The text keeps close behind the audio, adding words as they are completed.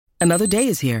Another day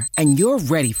is here, and you're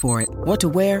ready for it. What to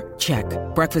wear? Check.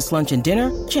 Breakfast, lunch, and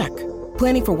dinner? Check.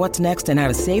 Planning for what's next and how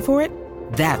to save for it?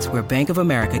 That's where Bank of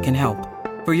America can help.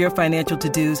 For your financial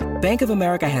to-dos, Bank of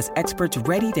America has experts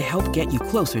ready to help get you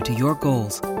closer to your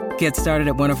goals. Get started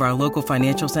at one of our local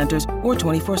financial centers or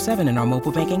 24/7 in our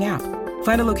mobile banking app.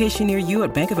 Find a location near you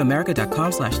at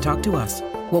bankofamerica.com/talktous.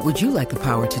 What would you like the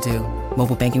power to do?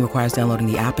 Mobile banking requires downloading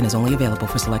the app and is only available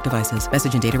for select devices.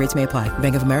 Message and data rates may apply.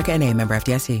 Bank of America N.A., member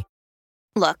FDIC.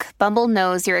 Look, Bumble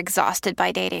knows you're exhausted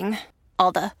by dating.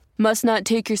 All the must not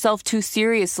take yourself too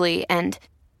seriously and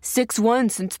 6'1"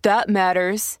 since that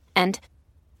matters. And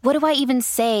what do I even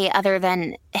say other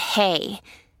than, hey?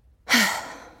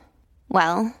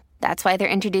 Well, that's why they're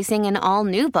introducing an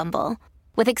all-new Bumble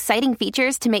with exciting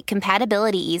features to make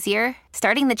compatibility easier,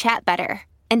 starting the chat better,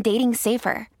 and dating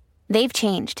safer. They've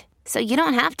changed, so you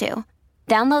don't have to.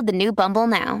 Download the new Bumble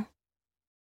now.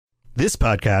 This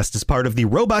podcast is part of the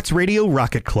Robots Radio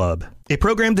Rocket Club, a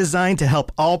program designed to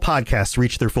help all podcasts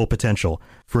reach their full potential.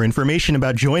 For information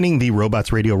about joining the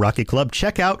Robots Radio Rocket Club,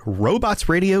 check out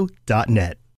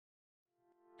robotsradio.net.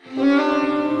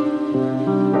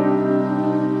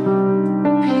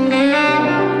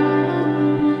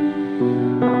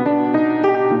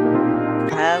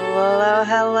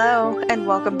 Hello, and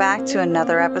welcome back to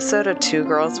another episode of Two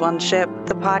Girls, One Ship,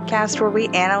 the podcast where we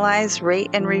analyze, rate,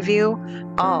 and review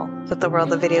all that the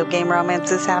world of video game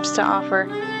romances has to offer.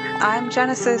 I'm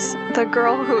Genesis, the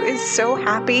girl who is so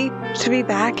happy to be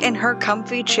back in her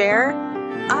comfy chair.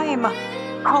 I am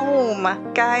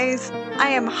home, guys. I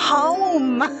am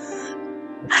home.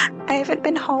 I haven't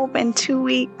been home in 2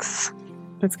 weeks.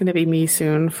 It's going to be me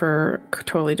soon for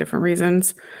totally different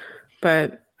reasons,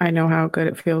 but I know how good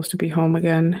it feels to be home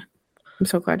again. I'm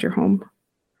so glad you're home.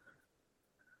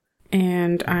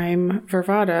 And I'm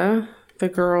Vervada, the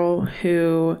girl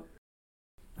who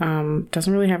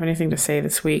doesn't really have anything to say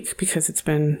this week because it's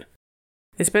been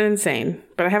insane.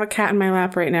 But I have a cat in my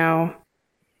lap right now,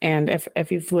 and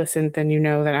if you've listened, then you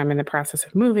know that I'm in the process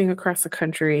of moving across the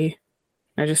country.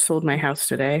 I just sold my house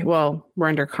today. Well, we're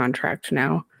under contract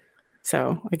now,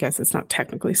 so I guess it's not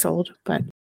technically sold, but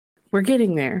we're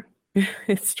getting there.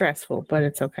 It's stressful, but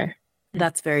it's okay.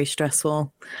 That's very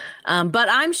stressful. But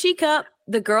I'm She-Cup,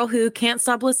 the girl who can't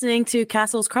stop listening to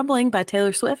Castles Crumbling by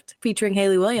Taylor Swift, featuring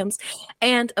Hayley Williams,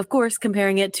 and, of course,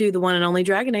 comparing it to the one and only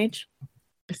Dragon Age.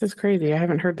 This is crazy. I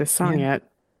haven't heard this song yet.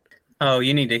 Oh,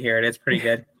 you need to hear it. It's pretty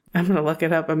good. I'm going to look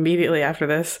it up immediately after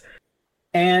this.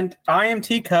 And I am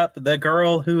Teacup, the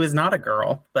girl who is not a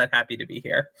girl, but happy to be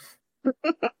here.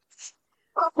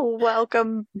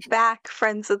 Welcome back,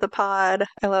 friends of the pod.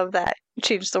 I love that. You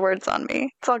changed the words on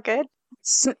me. It's all good.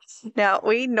 Now,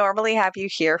 we normally have you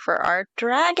here for our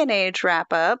Dragon Age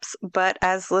wrap-ups, but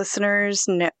as our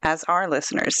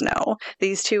listeners know,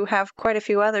 these two have quite a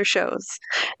few other shows.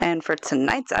 And for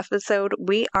tonight's episode,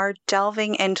 we are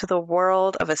delving into the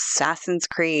world of Assassin's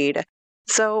Creed.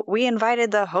 So we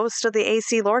invited the host of the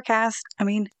AC Lorecast. I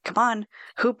mean, come on,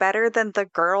 who better than the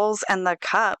girls and the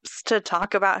cups to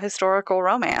talk about historical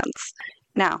romance?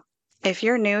 Now, if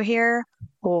you're new here,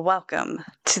 welcome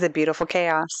to the beautiful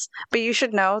chaos. But you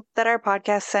should know that our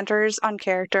podcast centers on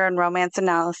character and romance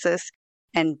analysis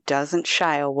and doesn't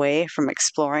shy away from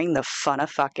exploring the fun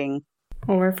of fucking.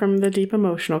 Or from the deep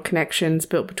emotional connections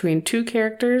built between two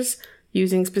characters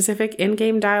using specific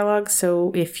in-game dialogue,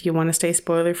 so if you want to stay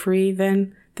spoiler-free,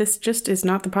 then this just is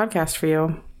not the podcast for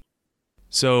you.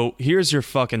 So here's your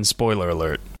fucking spoiler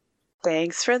alert.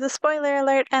 Thanks for the spoiler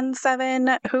alert,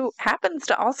 N7, who happens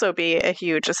to also be a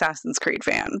huge Assassin's Creed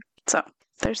fan. So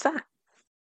there's that.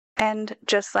 And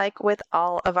just like with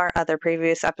all of our other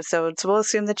previous episodes, we'll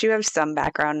assume that you have some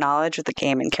background knowledge of the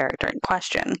game and character in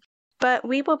question. But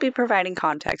we will be providing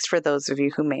context for those of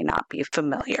you who may not be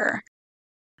familiar.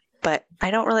 But I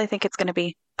don't really think it's going to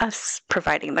be us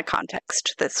providing the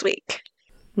context this week.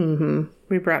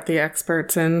 We brought the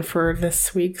experts in for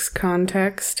this week's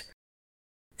context.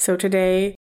 So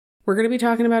today, we're going to be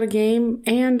talking about a game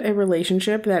and a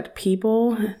relationship that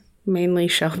people, mainly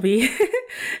Shelby,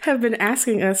 have been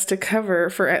asking us to cover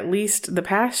for at least the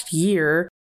past year,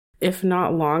 if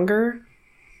not longer.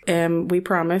 And we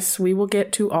promise we will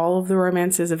get to all of the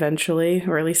romances eventually,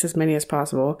 or at least as many as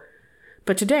possible.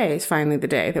 But today is finally the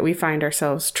day that we find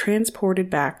ourselves transported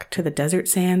back to the desert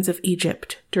sands of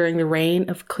Egypt during the reign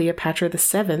of Cleopatra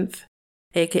VII,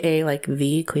 aka like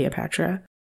the Cleopatra,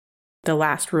 the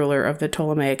last ruler of the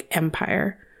Ptolemaic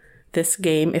Empire. This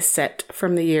game is set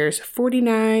from the years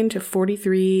 49 to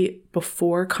 43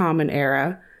 before Common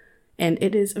Era, and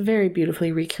it is very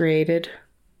beautifully recreated.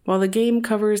 While the game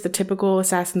covers the typical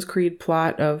Assassin's Creed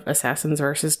plot of assassins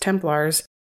versus Templars,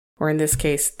 or in this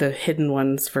case, the Hidden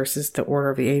Ones versus the Order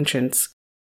of the Ancients,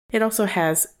 it also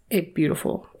has a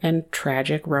beautiful and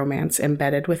tragic romance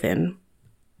embedded within,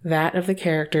 that of the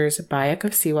characters Bayek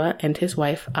of Siwa and his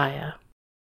wife Aya.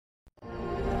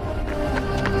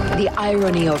 The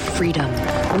irony of freedom.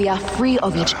 We are free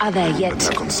of each other, yet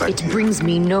it brings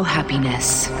me no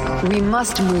happiness. We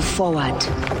must move forward.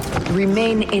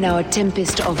 Remain in our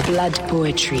tempest of blood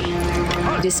poetry.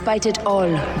 Despite it all,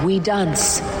 we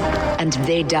dance, and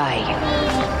they die.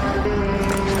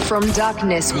 From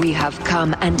darkness we have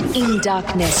come, and in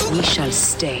darkness we shall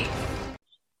stay.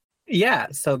 Yeah,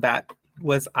 so that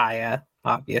was Aya,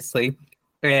 obviously.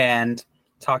 And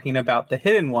talking about the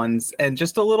Hidden Ones and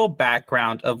just a little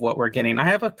background of what we're getting. I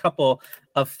have a couple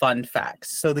of fun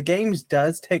facts. So the games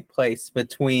does take place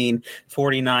between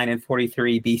 49 and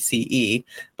 43 BCE,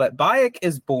 but Bayek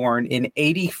is born in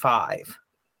 85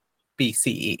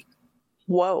 BCE.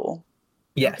 Whoa.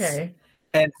 Yes. Okay.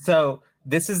 And so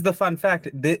this is the fun fact.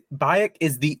 Bayek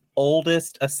is the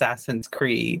oldest Assassin's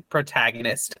Creed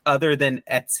protagonist other than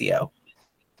Ezio.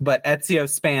 But Ezio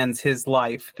spans his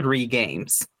life 3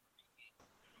 games.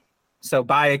 So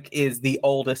Bayek is the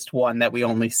oldest one that we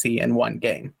only see in 1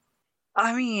 game.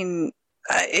 I mean,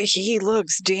 he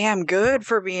looks damn good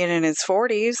for being in his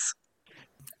 40s.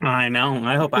 I know.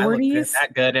 I hope I look 40s?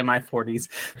 that good in my 40s.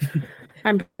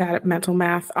 I'm bad at mental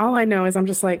math. All I know is I'm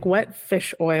just like, what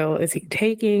fish oil is he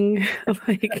taking?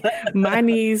 Like, my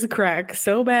knees crack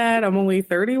so bad. I'm only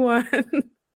 31.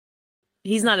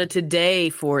 He's not a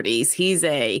today 40s. He's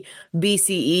a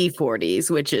BCE 40s,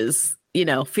 which is,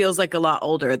 feels like a lot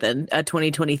older than a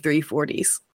 2023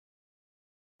 40s.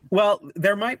 Well,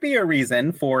 there might be a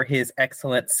reason for his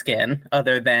excellent skin,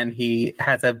 other than he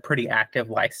has a pretty active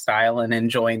lifestyle and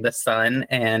enjoying the sun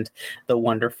and the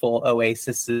wonderful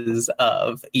oases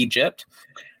of Egypt.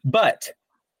 But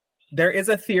there is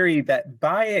a theory that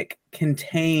Bayek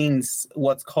contains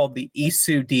what's called the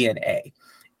Isu DNA.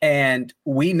 And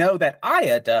we know that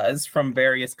Aya does from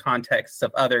various contexts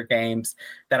of other games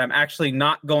that I'm actually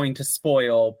not going to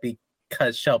spoil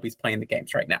because Shelby's playing the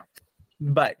games right now.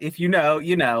 But if you know,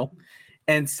 you know.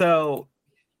 And so,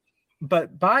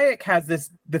 but Bayek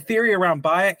has the theory around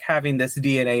Bayek having this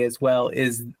DNA as well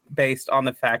is based on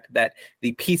the fact that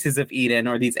the pieces of Eden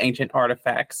or these ancient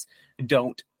artifacts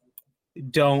don't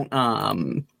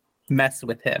mess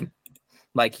with him.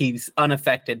 Like, he's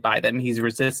unaffected by them. He's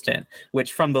resistant,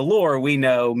 which from the lore we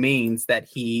know means that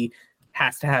he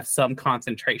has to have some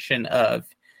concentration of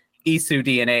Isu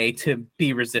DNA to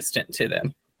be resistant to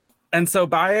them. And so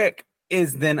Bayek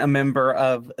is then a member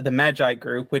of the Magi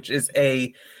group, which is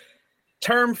a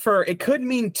term for, it could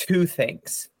mean 2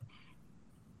 things.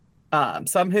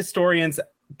 Some historians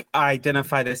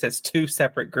identify this as 2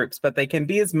 separate groups, but they can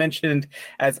be as mentioned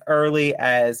as early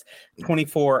as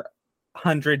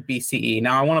 2400 BCE.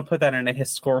 Now, I want to put that in a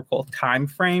historical time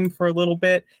frame for a little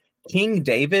bit. King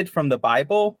David from the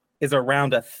Bible is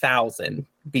around 1000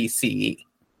 BCE.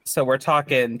 So we're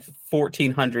talking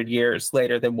 1400 years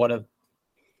later than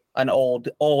an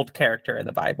old character in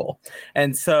the Bible.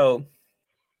 And so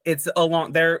it's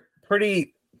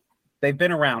they've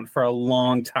been around for a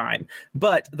long time.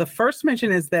 But the first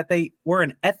mention is that they were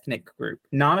an ethnic group,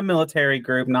 not a military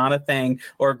group, not a thing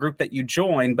or a group that you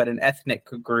join, but an ethnic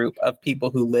group of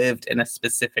people who lived in a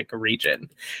specific region.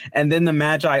 And then the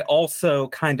Magi also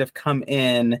kind of come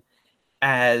in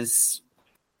as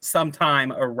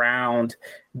sometime around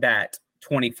that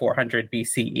 2400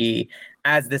 BCE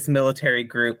as this military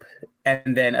group.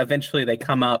 And then eventually they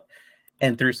come up,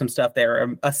 and through some stuff,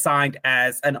 they're assigned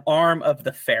as an arm of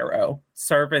the Pharaoh,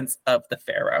 servants of the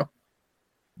Pharaoh.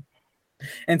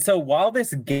 And so while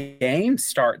this game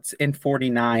starts in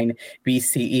 49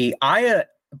 BCE,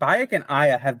 Bayek and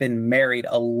Aya have been married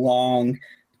a long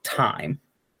time.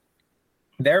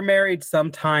 They're married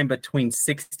sometime between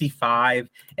 65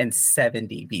 and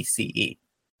 70 BCE.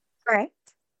 Right.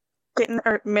 Getting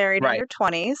married in your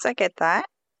 20s. I get that.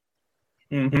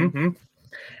 Mm-hmm.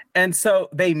 And so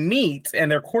they meet,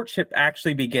 and their courtship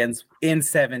actually begins in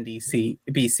 70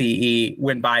 BCE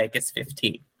when Bayek is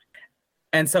 15.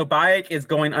 And so Bayek is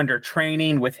going under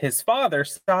training with his father,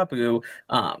 Sabu,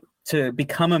 to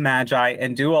become a Magi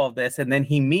and do all of this. And then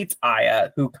he meets Aya,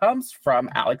 who comes from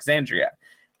Alexandria.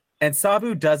 And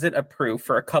Sabu doesn't approve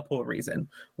for a couple of reasons.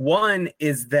 One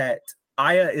is that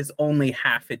Aya is only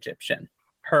half Egyptian.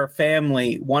 Her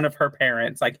family, one of her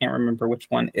parents, I can't remember which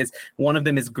one of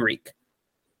them is Greek.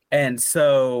 And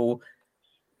so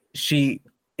she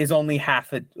is only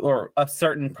half or a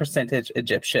certain percentage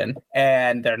Egyptian,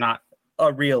 and they're not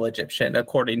a real Egyptian,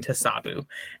 according to Sabu.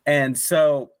 And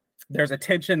so there's a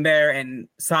tension there, and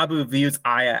Sabu views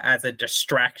Aya as a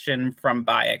distraction from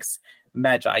Bayek's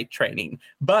Magi training.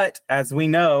 But as we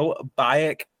know,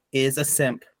 Bayek is a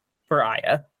simp for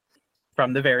Aya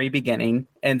from the very beginning.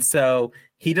 And so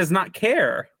he does not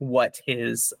care what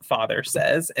his father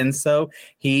says. And so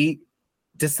he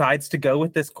decides to go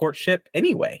with this courtship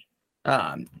anyway.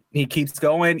 He keeps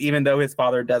going, even though his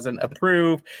father doesn't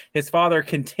approve. His father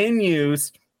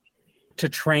continues to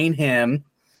train him.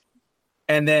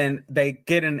 And then they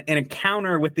get an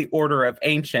encounter with the Order of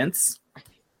Ancients,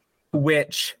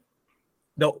 which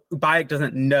Bayek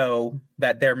doesn't know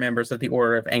that they're members of the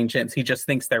Order of Ancients. He just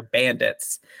thinks they're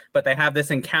bandits. But they have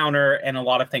this encounter and a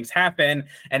lot of things happen.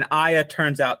 And Aya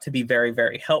turns out to be very,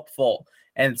 very helpful.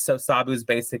 And so Sabu's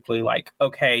basically like,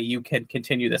 okay, you can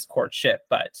continue this courtship,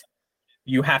 but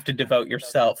you have to devote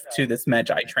yourself to this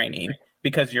Magi training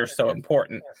because you're so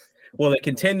important. Well, they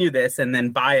continue this, and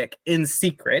then Bayek, in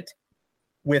secret,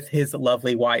 with his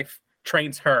lovely wife,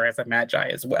 trains her as a Magi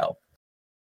as well.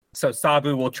 So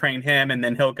Sabu will train him, and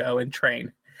then he'll go and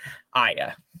train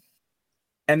Aya.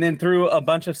 And then through a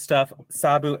bunch of stuff,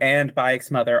 Sabu and Bayek's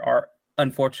mother are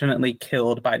unfortunately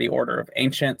killed by the Order of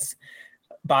Ancients.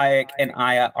 Bayek and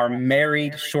Aya are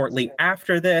married shortly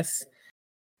after this.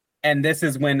 And this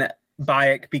is when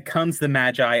Bayek becomes the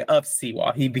Magi of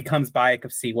Siwa. He becomes Bayek of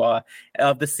Siwa,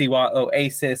 of the Siwa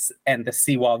Oasis and the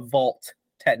Siwa Vault,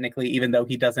 technically, even though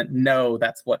he doesn't know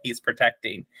that's what he's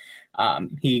protecting.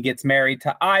 He gets married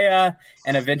to Aya,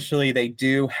 and eventually they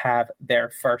do have their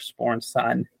firstborn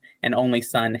son and only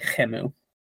son, Hemu.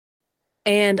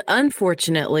 And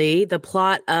unfortunately, the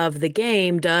plot of the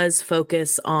game does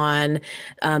focus on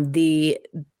the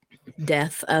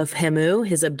death of Hemu,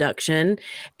 his abduction,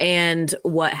 and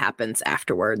what happens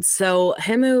afterwards. So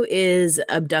Hemu is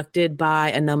abducted by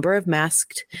a number of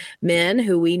masked men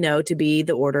who we know to be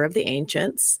the Order of the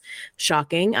Ancients.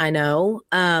 Shocking, I know.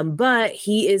 But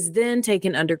he is then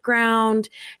taken underground,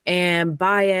 and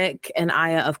Bayek and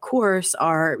Aya, of course,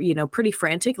 are, pretty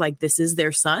frantic. Like, this is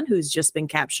their son who's just been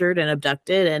captured and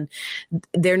abducted, and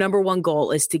their number one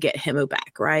goal is to get Hemu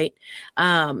back, right?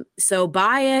 So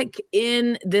Bayek,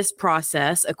 in this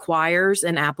process, acquires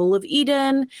an apple of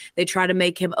Eden. They try to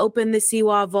make him open the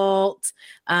Siwa vault.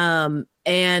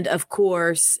 And of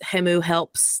course, Hemu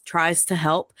tries to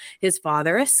help his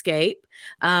father escape.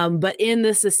 But in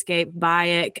this escape,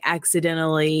 Bayek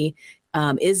accidentally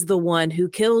is the one who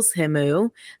kills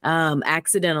Hemu,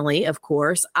 accidentally, of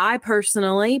course. I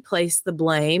personally place the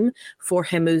blame for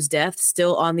Hemu's death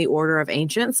still on the Order of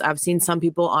Ancients. I've seen some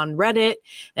people on Reddit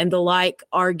and the like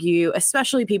argue,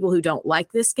 especially people who don't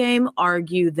like this game,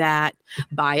 argue that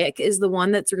Bayek is the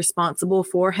one that's responsible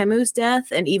for Hemu's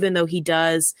death. And even though he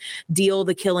does deal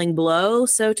the killing blow,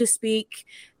 so to speak,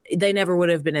 they never would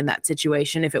have been in that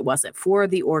situation if it wasn't for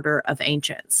the Order of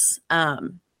Ancients.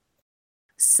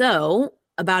 So,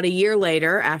 about a year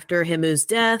later, after Hemu's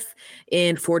death,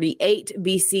 in 48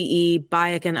 BCE,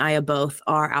 Bayek and Aya both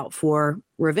are out for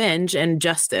revenge and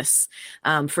justice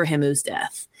for Hemu's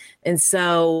death. And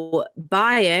so,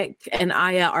 Bayek and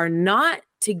Aya are not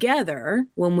together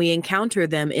when we encounter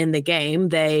them in the game.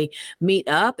 They meet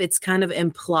up. It's kind of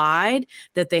implied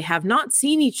that they have not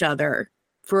seen each other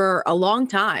for a long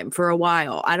time, for a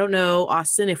while. I don't know,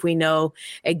 Austin, if we know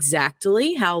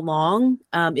exactly how long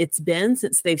it's been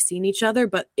since they've seen each other,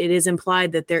 but it is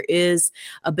implied that there is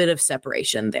a bit of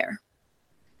separation there.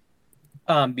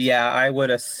 Yeah, I would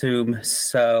assume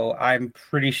so. I'm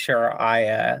pretty sure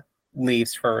Aya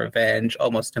leaves for revenge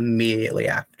almost immediately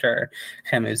after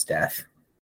Hemu's death.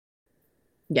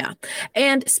 Yeah.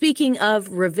 And speaking of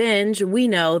revenge, we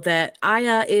know that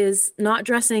Aya is not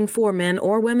dressing for men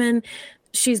or women.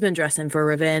 She's been dressing for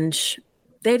revenge.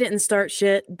 They didn't start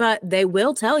shit, but they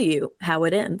will tell you how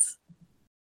it ends.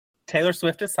 Taylor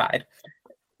Swift aside,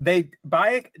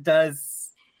 Bayek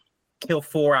does kill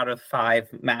 4 out of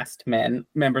 5 masked men,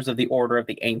 members of the Order of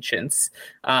the Ancients,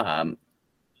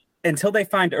 until they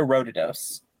find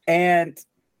Erodotus. And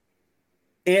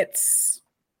it's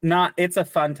a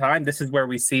fun time. This is where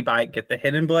we see Bayek get the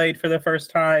hidden blade for the first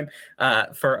time.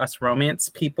 For us romance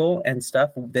people and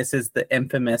stuff, this is the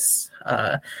infamous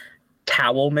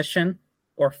towel mission,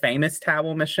 or famous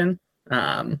towel mission,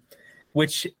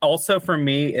 which also for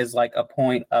me is like a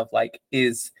point of like,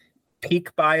 is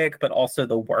peak Bayek, but also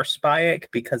the worst Bayek,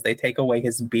 because they take away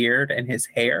his beard and his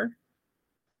hair.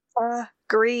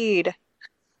 Agreed.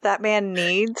 That man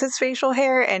needs his facial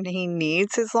hair and he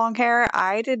needs his long hair.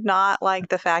 I did not like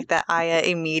the fact that Aya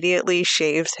immediately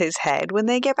shaves his head when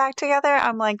they get back together.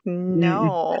 I'm like,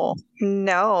 no.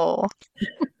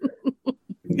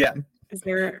 Yeah. Is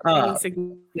there any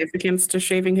significance to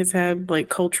shaving his head, like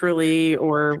culturally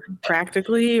or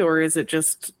practically, or is it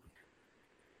just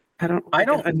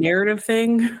a narrative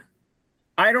thing?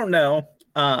 I don't know.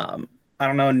 I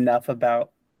don't know enough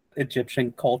about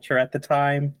Egyptian culture at the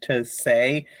time to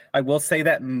say. I will say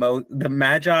that the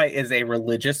Magi is a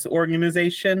religious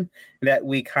organization that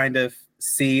we kind of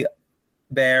see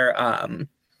there.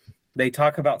 They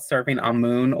talk about serving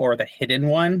Amun, or the Hidden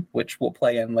One, which we'll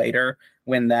play in later.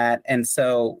 And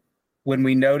so when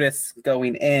we notice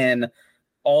going in,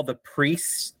 all the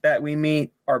priests that we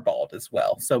meet are bald as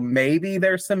well. So maybe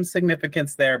there's some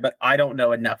significance there, but I don't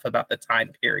know enough about the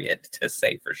time period to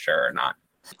say for sure or not.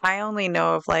 I only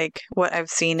know of like what I've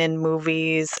seen in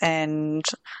movies and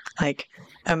like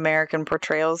American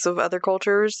portrayals of other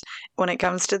cultures when it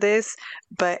comes to this.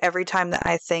 But every time that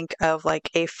I think of like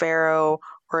a pharaoh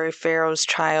or a pharaoh's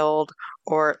child,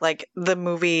 or like the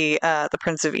movie The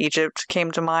Prince of Egypt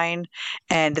came to mind,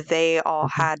 and they all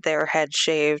had their head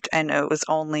shaved, and it was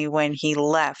only when he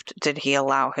left did he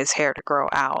allow his hair to grow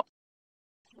out.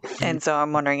 And so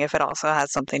I'm wondering if it also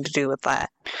has something to do with that.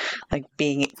 Like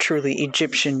being truly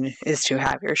Egyptian is to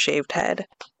have your shaved head.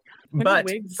 But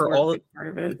for all part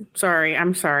of it. Sorry,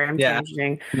 I'm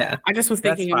changing. Yeah. I just was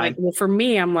thinking, like, well, for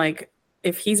me, I'm like,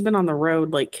 if he's been on the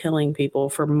road, like killing people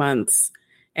for months,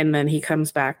 and then he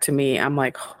comes back to me, I'm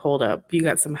like, hold up, you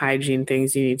got some hygiene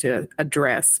things you need to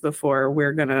address before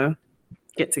we're gonna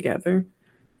get together.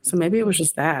 So maybe it was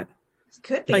just that.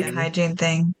 Could be a hygiene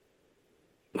thing.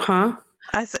 Huh?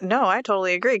 No, I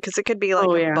totally agree, because it could be like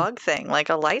a bug thing, like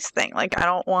a lice thing. Like, I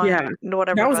don't want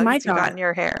whatever that was my bugs you got in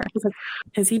your hair. Like,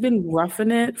 has he been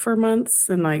roughing it for months?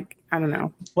 And like, I don't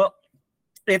know. Well,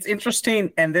 it's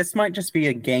interesting, and this might just be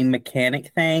a game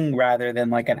mechanic thing rather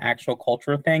than like an actual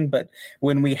cultural thing, but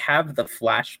when we have the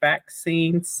flashback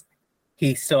scenes,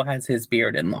 he still has his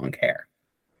beard and long hair.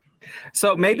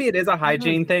 So maybe it is a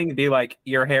hygiene thing. Be like,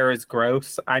 your hair is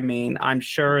gross. I mean, I'm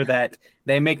sure that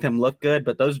they make them look good,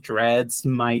 but those dreads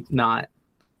might not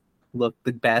look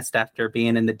the best after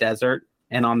being in the desert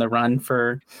and on the run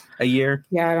for a year.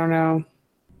 Yeah, I don't know.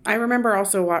 I remember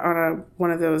also on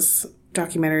one of those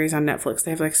documentaries on Netflix,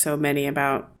 they have like so many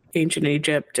about ancient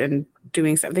Egypt and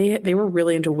doing stuff. They were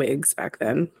really into wigs back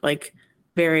then, like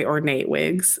very ornate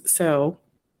wigs. So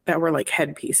that were like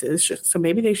headpieces. So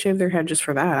maybe they shaved their head just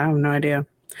for that. I have no idea.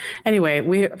 Anyway,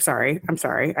 I'm sorry.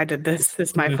 I did this.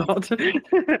 This is my fault.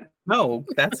 No,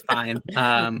 that's fine.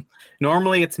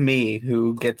 Normally it's me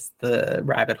who gets the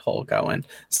rabbit hole going.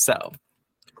 So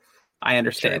I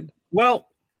understand. True. Well,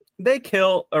 they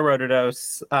kill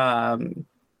Herodotus,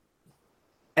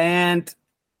 and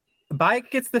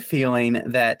Bayek gets the feeling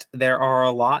that there are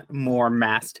a lot more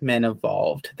masked men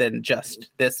involved than just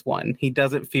this one. He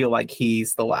doesn't feel like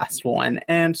he's the last one.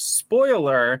 And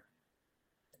spoiler,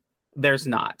 there's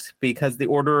not, because the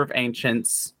Order of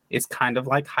Ancients is kind of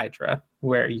like Hydra,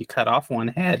 where you cut off one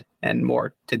head and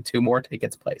two more take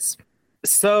its place.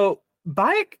 So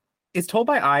Bayek is told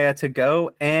by Aya to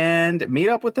go and meet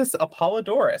up with this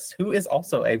Apollodorus, who is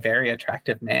also a very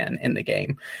attractive man in the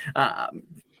game,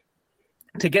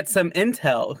 to get some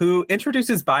intel, who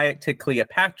introduces Bayek to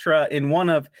Cleopatra in one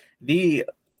of the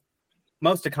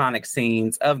most iconic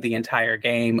scenes of the entire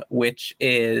game, which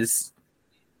is,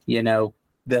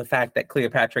 the fact that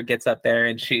Cleopatra gets up there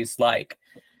and she's like,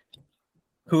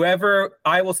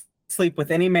 I will sleep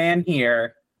with any man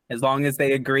here as long as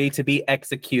they agree to be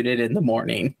executed in the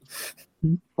morning.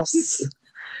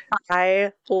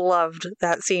 I loved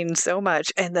that scene so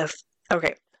much. And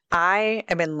I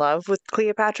am in love with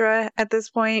Cleopatra at this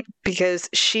point because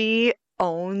she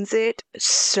owns it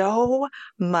so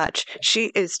much.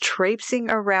 She is traipsing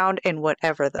around in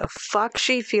whatever the fuck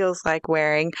she feels like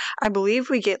wearing. I believe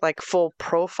we get like full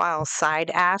profile side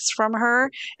ass from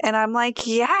her. And I'm like,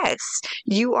 yes,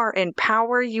 you are in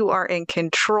power, you are in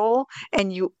control,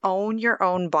 and you own your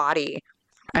own body.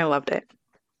 I loved it.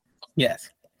 Yes.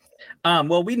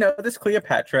 Well, we know this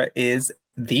Cleopatra is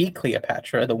the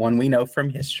Cleopatra, the one we know from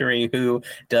history, who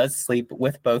does sleep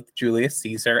with both Julius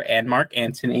Caesar and Mark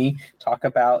Antony. Talk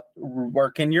about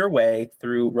working your way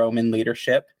through Roman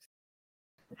leadership.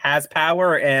 Has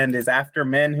power and is after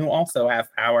men who also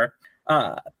have power.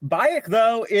 Bayek,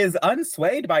 though, is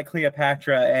unswayed by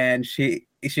Cleopatra, and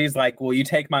she's like, will you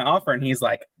take my offer? And he's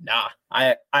like, nah,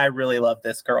 I really love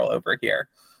this girl over here.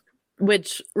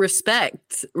 Which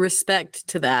respect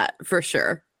to that, for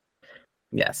sure.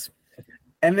 Yes.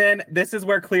 And then this is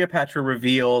where Cleopatra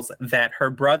reveals that her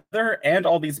brother and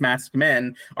all these masked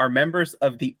men are members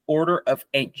of the Order of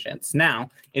Ancients. Now,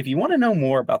 if you want to know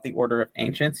more about the Order of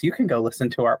Ancients, you can go listen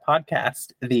to our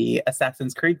podcast, the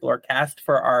Assassin's Creed Lorecast,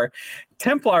 for our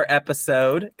Templar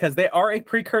episode, because they are a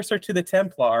precursor to the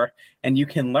Templar, and you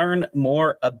can learn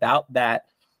more about that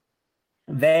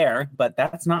there, but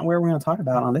that's not where we're going to talk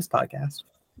about on this podcast.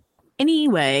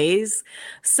 Anyways,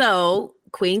 so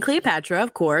Queen Cleopatra,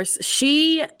 of course,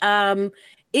 she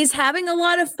is having a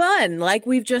lot of fun, like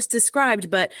we've just described.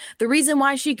 But the reason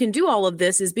why she can do all of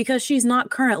this is because she's not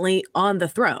currently on the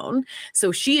throne.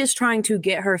 So she is trying to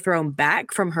get her throne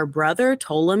back from her brother,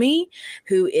 Ptolemy,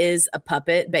 who is a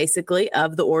puppet, basically,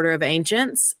 of the Order of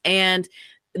Ancients. And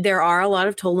there are a lot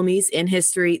of Ptolemies in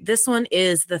history. This one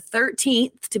is the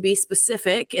 13th, to be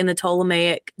specific, in the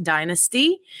Ptolemaic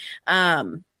dynasty.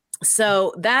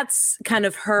 So that's kind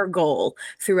of her goal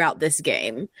throughout this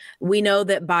game. We know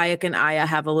that Bayek and Aya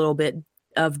have a little bit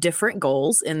of different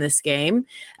goals in this game,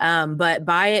 but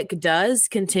Bayek does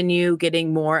continue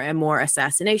getting more and more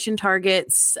assassination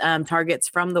targets, targets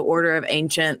from the Order of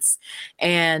Ancients,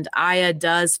 and Aya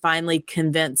does finally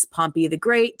convince Pompey the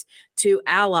Great to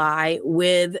ally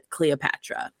with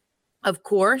Cleopatra. Of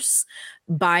course,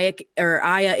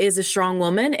 Aya is a strong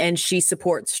woman and she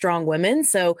supports strong women.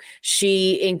 So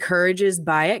she encourages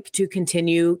Bayek to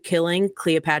continue killing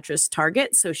Cleopatra's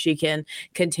targets so she can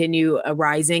continue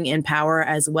rising in power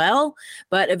as well.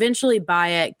 But eventually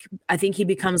Bayek, I think he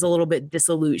becomes a little bit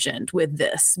disillusioned with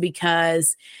this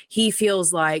because he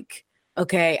feels like,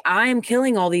 okay, I am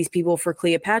killing all these people for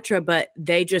Cleopatra, but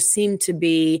they just seem to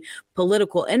be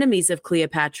political enemies of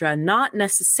Cleopatra, not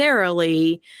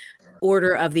necessarily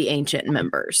Order of the Ancient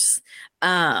members.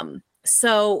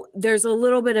 So there's a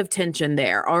little bit of tension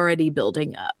there already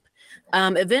building up.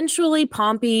 Eventually,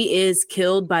 Pompey is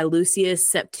killed by Lucius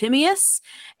Septimius,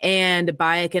 and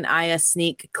Bayek and Aya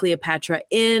sneak Cleopatra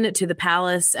into the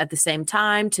palace at the same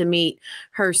time to meet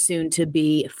her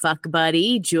soon-to-be fuck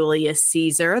buddy, Julius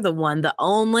Caesar, the one, the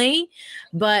only.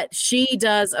 But she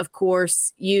does, of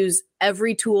course, use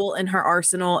every tool in her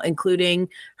arsenal, including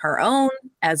her own,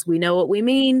 as we know what we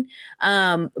mean.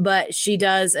 But she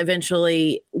does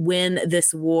eventually win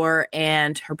this war,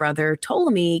 and her brother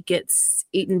Ptolemy gets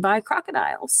eaten by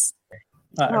crocodiles.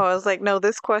 I was like, no,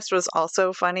 this quest was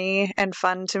also funny and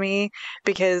fun to me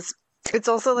because it's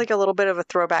also like a little bit of a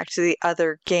throwback to the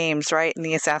other games, right? In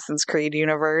the Assassin's Creed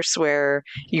universe where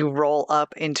you roll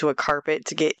up into a carpet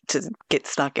to get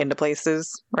snuck into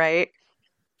places, right?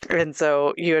 And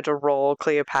so you had to roll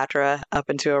Cleopatra up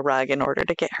into a rug in order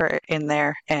to get her in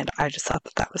there. And I just thought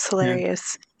that was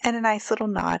hilarious and a nice little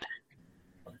nod.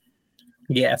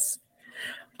 Yes.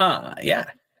 Yeah.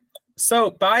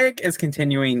 So Bayek is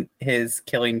continuing his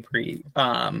killing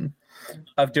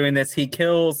of doing this. He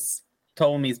kills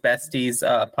Ptolemy's besties,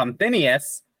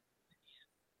 Pomponius,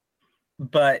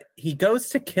 but he goes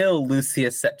to kill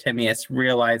Lucius Septimius,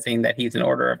 realizing that he's an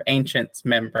Order of Ancients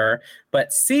member.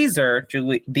 But Caesar,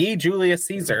 Julius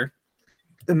Caesar,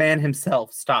 the man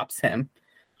himself, stops him.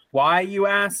 Why, you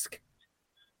ask?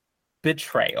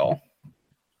 Betrayal.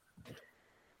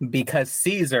 Because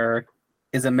Caesar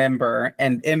is a member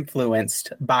and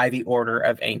influenced by the Order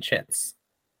of Ancients.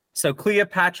 So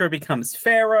Cleopatra becomes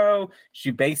pharaoh.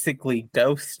 She basically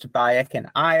dosed Bayek and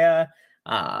Aya,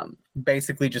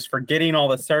 basically just forgetting all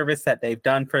the service that they've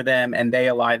done for them, and they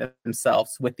ally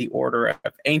themselves with the Order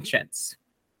of Ancients.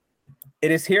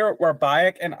 It is here where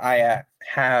Bayek and Aya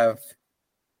have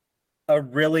a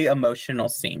really emotional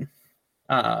scene.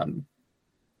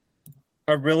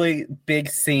 A really big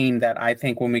scene that I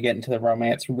think when we get into the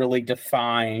romance really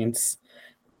defines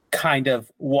kind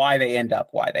of why they end up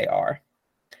why they are.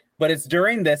 But it's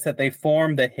during this that they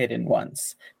form the Hidden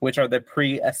Ones, which are the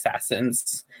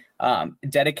pre-assassins,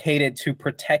 dedicated to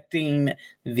protecting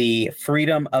the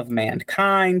freedom of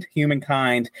mankind,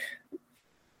 humankind,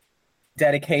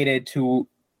 dedicated to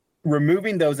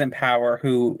removing those in power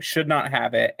who should not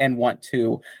have it and want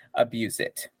to abuse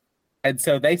it. And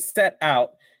so they set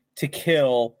out to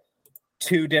kill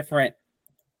two different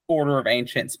Order of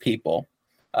Ancients people.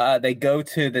 They go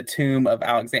to the tomb of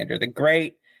Alexander the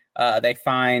Great. They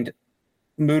find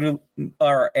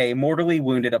a mortally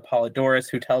wounded Apollodorus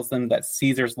who tells them that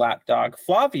Caesar's lapdog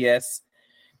Flavius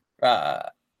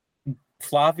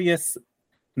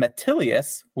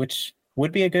Metilius, which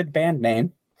would be a good band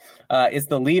name, is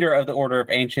the leader of the Order of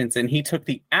Ancients, and he took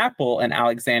the apple in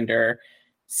Alexander's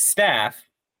staff,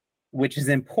 which is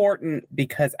important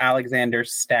because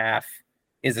Alexander's staff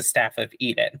is a staff of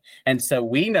Eden. And so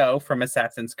we know from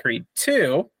Assassin's Creed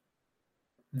 2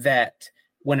 that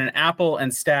when an apple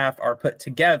and staff are put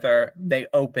together, they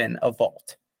open a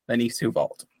vault, the Nisu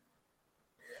vault.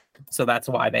 So that's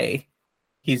why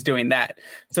he's doing that.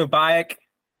 So Bayek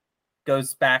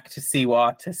goes back to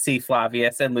Siwa to see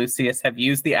Flavius, and Lucius have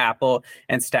used the apple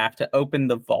and staff to open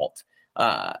the vault,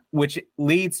 which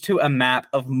leads to a map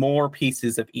of more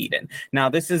pieces of Eden. Now,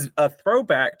 this is a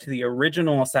throwback to the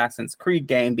original Assassin's Creed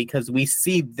game because we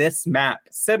see this map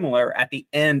similar at the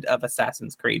end of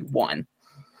Assassin's Creed 1.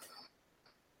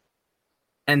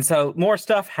 And so more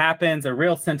stuff happens, a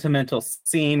real sentimental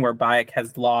scene where Bayek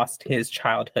has lost his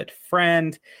childhood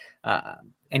friend,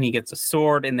 and he gets a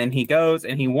sword, and then he goes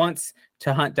and he wants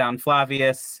to hunt down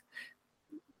Flavius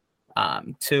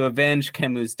to avenge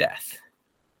Kemu's death.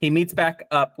 He meets back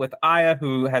up with Aya,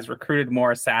 who has recruited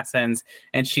more assassins,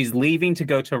 and she's leaving to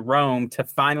go to Rome to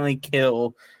finally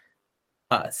kill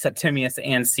Septimius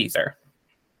and Caesar.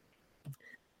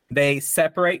 They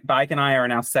separate. Bayek and Aya are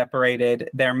now separated.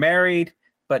 They're married,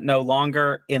 but no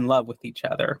longer in love with each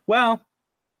other. Well,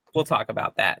 we'll talk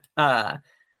about that.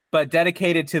 But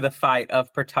dedicated to the fight of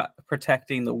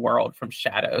protecting the world from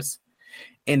shadows.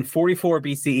 In 44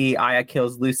 BCE, Aya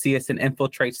kills Lucius and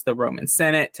infiltrates the Roman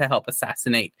Senate to help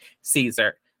assassinate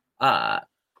Caesar. Aya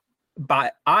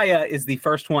is the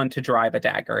first one to drive a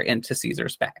dagger into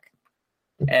Caesar's back.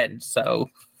 And so,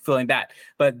 feeling that.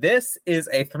 But this is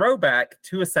a throwback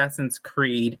to Assassin's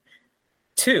Creed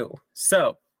 2.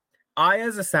 So,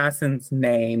 Aya's assassin's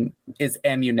name is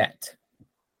Amunet.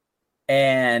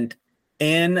 And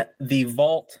in the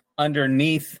vault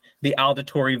underneath the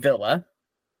Auditory Villa,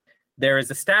 there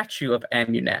is a statue of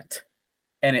Amunet.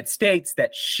 And it states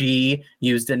that she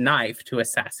used a knife to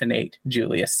assassinate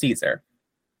Julius Caesar.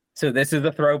 So this is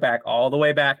a throwback all the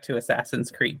way back to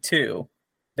Assassin's Creed 2,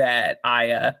 that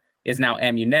Aya is now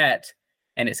Amunet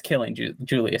and is killing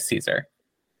Julius Caesar.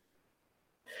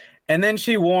 And then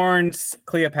she warns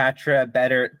Cleopatra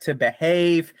better to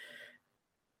behave,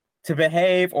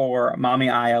 or Mommy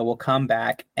Aya will come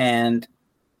back and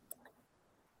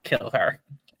kill her.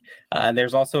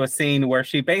 There's also a scene where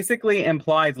she basically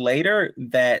implies later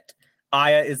that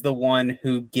Aya is the one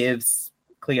who gives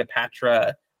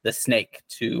Cleopatra the snake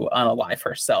to unalive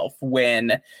herself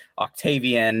when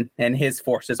Octavian and his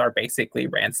forces are basically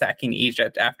ransacking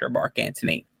Egypt after Mark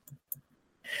Antony.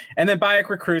 And then Bayek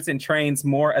recruits and trains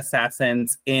more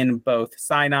assassins in both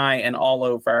Sinai and all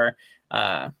over.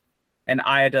 And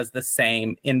Aya does the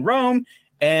same in Rome.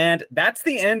 And that's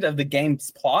the end of the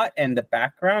game's plot and the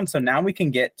background. So now we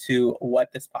can get to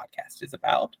what this podcast is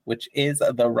about, which is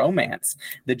the romance,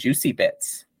 the juicy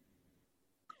bits.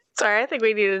 Sorry, I think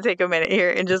we need to take a minute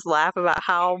here and just laugh about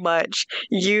how much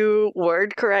you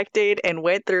word corrected and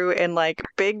went through, and like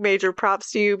big major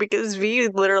props to you, because V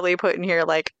literally put in here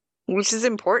like, which is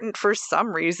important for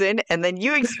some reason, and then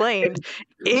you explained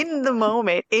in the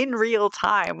moment, in real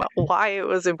time, why it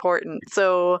was important.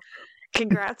 So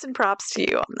congrats and props to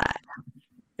you on that.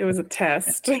 It was a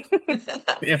test. It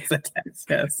was a test,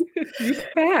 yes. You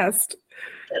passed.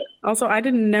 Also, I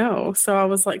didn't know, so I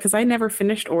was like, because I never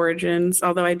finished Origins,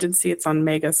 although I did see it's on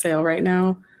mega sale right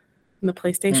now in the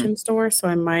PlayStation Store, so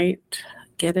I might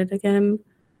get it again.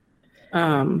 But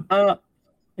I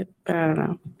don't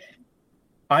know.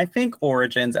 I think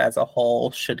Origins as a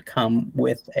whole should come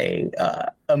with a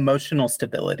emotional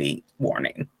stability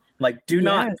warning. Like, do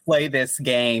not play this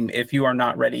game if you are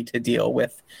not ready to deal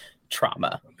with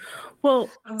trauma. Well,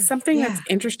 something that's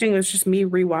interesting was just me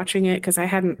rewatching it because I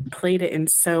hadn't played it in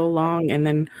so long, and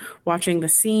then watching the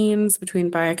scenes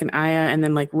between Bayek and Aya, and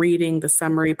then like reading the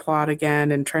summary plot again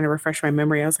and trying to refresh my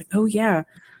memory. I was like, oh yeah,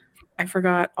 I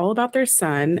forgot all about their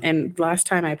son. And last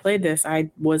time I played this,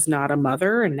 I was not a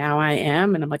mother, and now I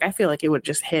am. And I'm like, I feel like it would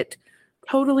just hit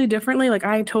totally differently. Like,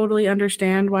 I totally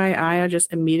understand why Aya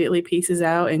just immediately pieces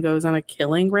out and goes on a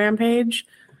killing rampage,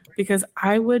 because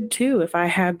I would too if I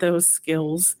had those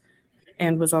skills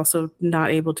and was also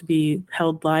not able to be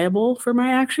held liable for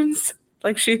my actions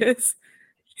like she is.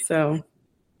 So,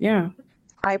 yeah.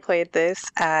 I played this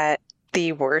at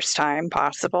the worst time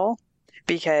possible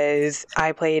because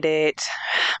I played it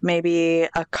maybe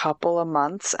a couple of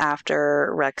months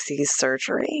after Rexy's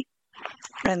surgery.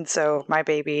 And so my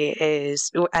baby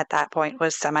is, at that point,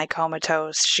 was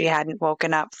semi-comatose. She hadn't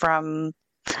woken up from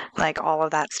like all of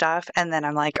that stuff. And then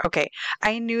I'm like, okay,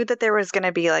 I knew that there was going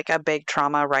to be like a big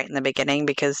trauma right in the beginning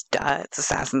because it's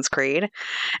Assassin's Creed.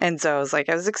 And so I was like,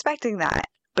 I was expecting that.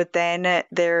 But then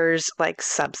there's like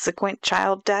subsequent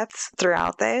child deaths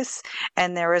throughout this.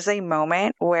 And there was a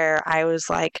moment where I was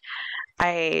like,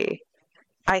 I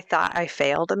thought I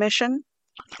failed a mission.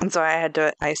 And so I had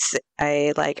to, I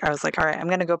was like, all right, I'm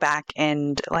going to go back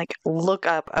and like look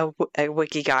up a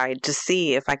wiki guide to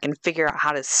see if I can figure out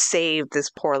how to save this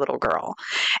poor little girl.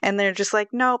 And they're just like,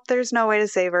 nope, there's no way to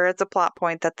save her. It's a plot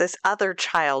point that this other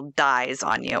child dies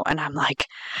on you. And I'm like,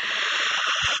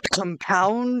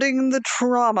 compounding the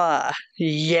trauma.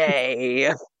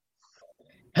 Yay.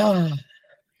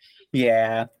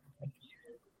 Yeah.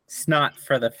 It's not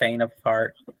for the faint of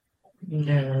heart.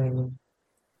 No.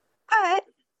 But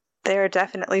there are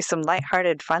definitely some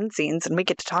lighthearted fun scenes, and we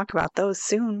get to talk about those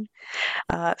soon.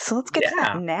 So let's get to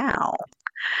that now.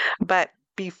 But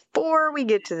before we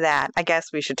get to that, I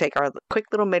guess we should take our quick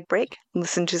little mid-break,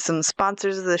 listen to some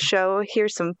sponsors of the show, hear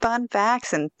some fun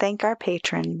facts, and thank our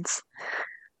patrons.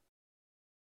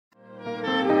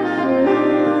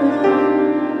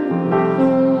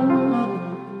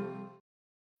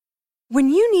 When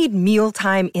you need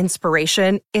mealtime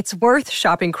inspiration, it's worth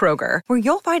shopping Kroger, where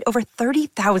you'll find over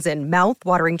 30,000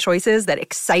 mouth-watering choices that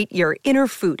excite your inner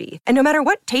foodie. And no matter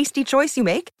what tasty choice you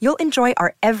make, you'll enjoy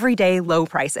our everyday low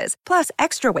prices, plus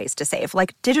extra ways to save,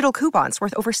 like digital coupons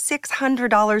worth over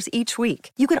 $600 each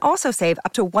week. You can also save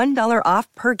up to $1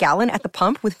 off per gallon at the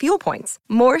pump with fuel points.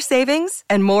 More savings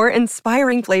and more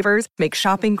inspiring flavors make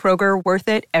shopping Kroger worth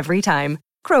it every time.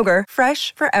 Kroger,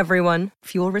 fresh for everyone.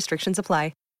 Fuel restrictions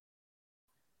apply.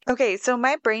 Okay, so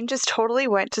my brain just totally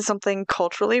went to something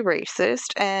culturally racist,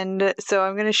 and so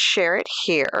I'm going to share it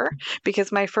here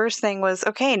because my first thing was,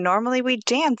 okay, normally we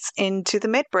dance into the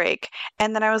mid-break,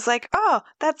 and then I was like, oh,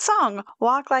 that song,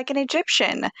 Walk Like an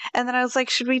Egyptian, and then I was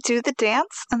like, should we do the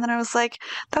dance? And then I was like,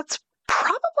 that's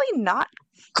probably not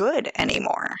good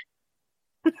anymore,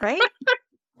 right?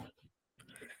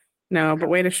 No, but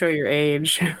way to show your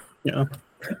age. Yeah.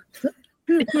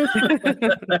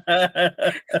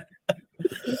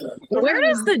 Where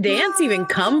does the dance even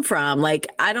come from? Like,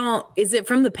 is it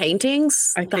from the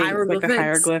paintings? I think like the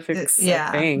hieroglyphics. Yeah.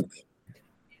 I think.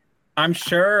 I'm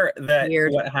sure that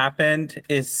what happened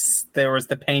is there was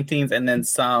the paintings and then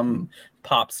some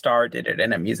pop star did it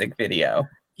in a music video.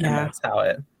 Yeah. And that's how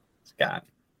it got.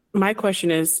 My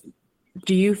question is,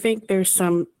 do you think there's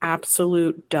some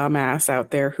absolute dumbass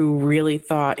out there who really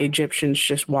thought Egyptians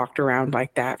just walked around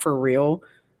like that for real?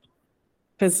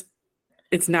 Because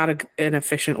it's not an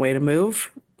efficient way to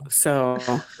move. So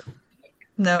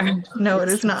no, it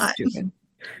is not. Stupid.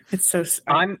 It's so.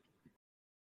 I'm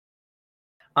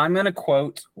going to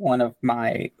quote one of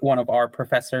our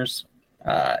professors.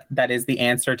 That is the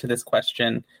answer to this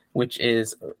question, which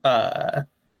is, can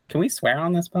we swear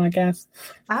on this podcast?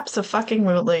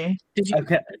 Absolutely.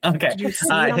 Okay. Did you see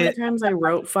how many times I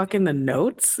wrote "fuck" in the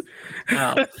notes?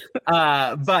 Oh.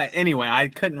 But anyway, I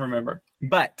couldn't remember.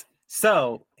 But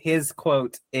so his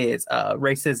quote is,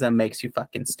 racism makes you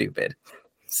fucking stupid.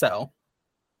 So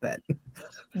that.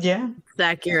 Yeah. It's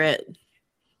accurate.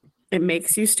 It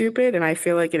makes you stupid, and I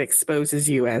feel like it exposes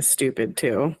you as stupid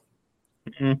too.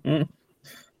 Mm-hmm.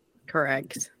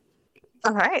 Correct.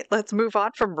 All right, let's move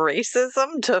on from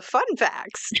racism to fun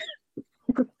facts.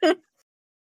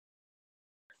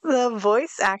 The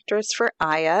voice actress for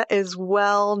Aya is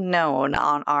well known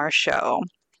on our show.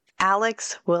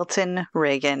 Alex Wilton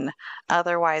Reagan,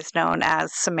 otherwise known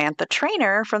as Samantha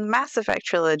Traynor from the Mass Effect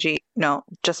trilogy. No,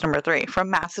 just number 3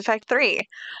 from Mass Effect 3.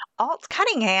 Alt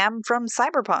Cunningham from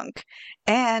Cyberpunk.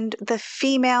 And the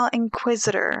female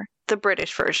Inquisitor, the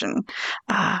British version,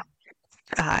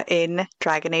 in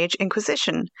Dragon Age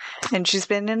Inquisition. And she's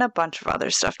been in a bunch of other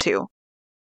stuff too.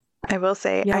 I will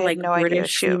say, I had no idea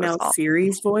she was female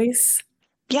series voice.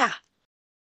 Yeah.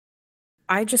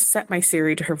 I just set my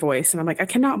Siri to her voice, and I'm like, I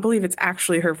cannot believe it's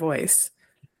actually her voice.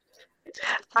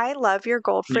 I love your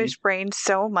goldfish brain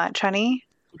so much, honey,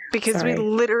 because we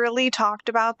literally talked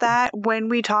about that when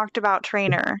we talked about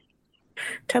Traynor.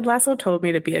 Ted Lasso told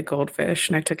me to be a goldfish,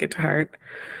 and I took it to heart.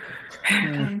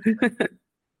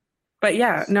 But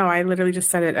yeah, no, I literally just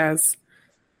said it as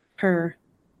her.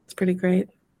 It's pretty great.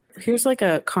 Here's like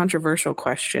a controversial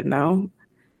question, though.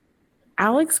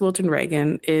 Alex Wilton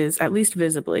Reagan is, at least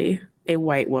visibly, a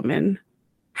white woman.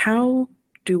 How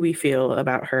do we feel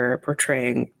about her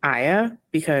portraying Aya?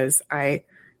 Because I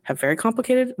have very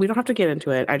complicated. We don't have to get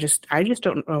into it. I just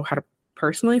don't know how to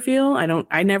personally feel.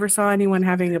 I never saw anyone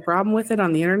having a problem with it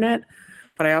on the internet,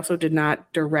 but I also did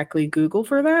not directly Google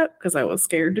for that because I was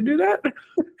scared to do that.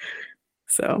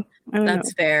 So I don't know.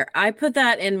 That's fair. I put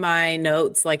that in my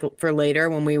notes, like for later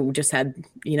when we just had,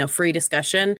 free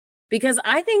discussion, because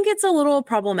I think it's a little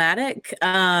problematic.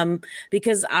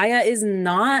 Because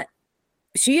Aya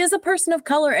she is a person of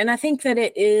color, and I think that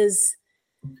it is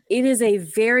a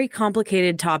very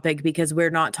complicated topic because we're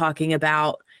not talking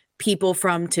about people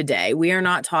from today. We are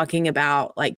not talking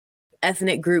about like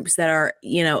ethnic groups that are,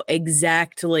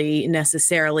 exactly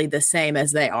necessarily the same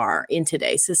as they are in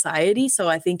today's society. So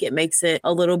I think it makes it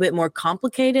a little bit more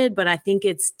complicated, but I think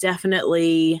it's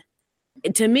definitely,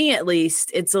 to me at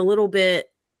least, it's a little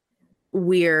bit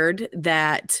weird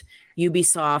that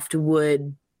Ubisoft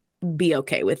would be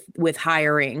okay with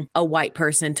hiring a white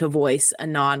person to voice a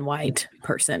non-white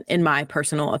person, in my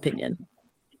personal opinion.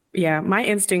 Yeah, my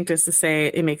instinct is to say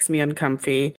it makes me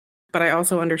uncomfy, but I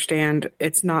also understand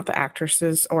it's not the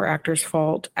actresses or actors'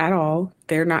 fault at all.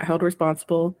 They're not held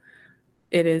responsible.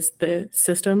 It is the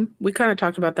system. We kind of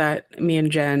talked about that, me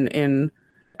and Jen, in,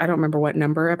 I don't remember what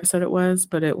number episode it was,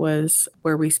 but it was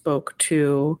where we spoke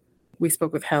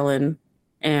with Helen,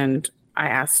 and I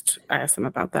asked them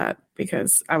about that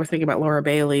because I was thinking about Laura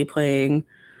Bailey playing,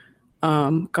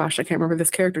 I can't remember this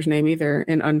character's name either,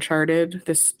 in Uncharted.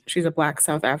 She's a Black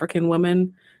South African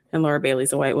woman, and Laura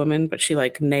Bailey's a white woman, but she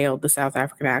nailed the South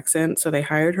African accent, so they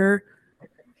hired her.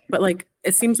 But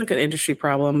it seems like an industry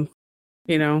problem.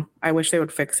 I wish they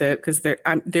would fix it, because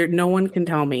no one can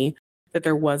tell me that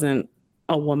there wasn't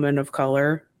a woman of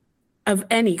color, of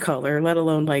any color, let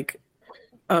alone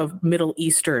of Middle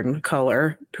Eastern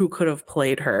color, who could have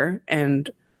played her, and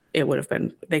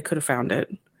they could have found it.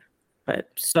 But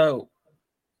so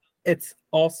it's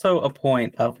also a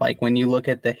point of when you look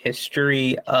at the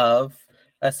history of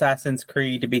Assassin's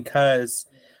Creed, because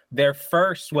their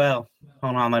first, hold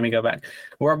on, let me go back.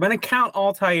 We're going to count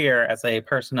Altair as a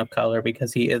person of color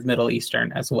because he is Middle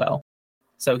Eastern as well.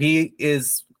 So he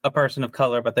is a person of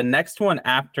color, but the next one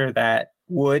after that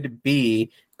would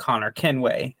be Connor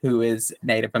Kenway, who is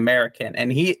Native American,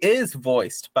 and he is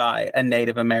voiced by a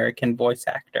Native American voice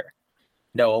actor.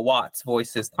 Noah Watts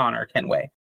voices Connor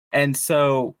Kenway. And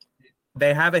so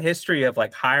they have a history of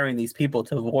hiring these people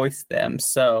to voice them.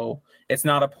 So it's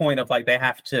not a point of they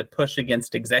have to push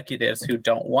against executives who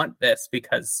don't want this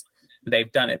because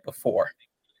they've done it before.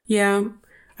 Yeah,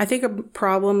 I think a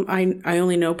problem, I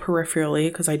only know peripherally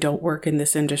because I don't work in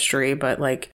this industry, but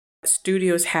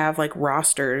studios have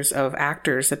rosters of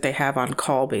actors that they have on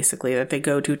call, basically, that they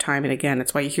go to time and again.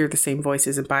 It's why you hear the same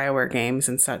voices in BioWare games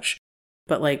and such.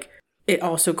 But it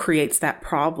also creates that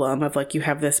problem of you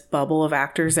have this bubble of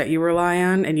actors that you rely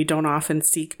on, and you don't often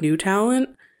seek new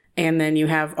talent. And then you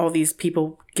have all these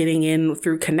people getting in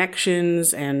through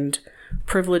connections and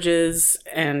privileges,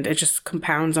 and it just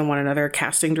compounds on one another.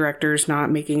 Casting directors not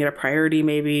making it a priority,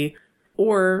 maybe.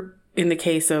 Or in the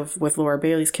case with Laura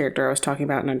Bailey's character I was talking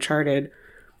about in Uncharted,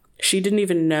 she didn't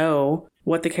even know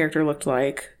what the character looked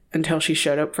like until she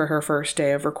showed up for her first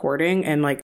day of recording.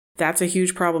 And that's a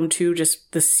huge problem too,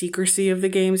 just the secrecy of the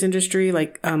games industry.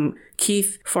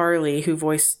 Keith Farley, who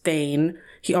voiced Thane,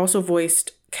 he also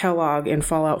voiced Kellogg in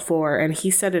Fallout 4, and he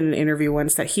said in an interview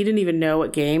once that he didn't even know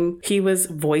what game he was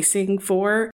voicing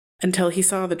for until he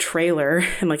saw the trailer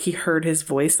and he heard his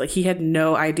voice. He had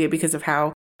no idea because of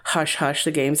how hush-hush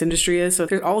the games industry is. So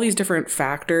there's all these different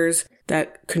factors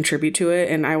that contribute to it,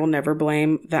 and I will never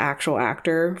blame the actual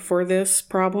actor for this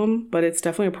problem, but it's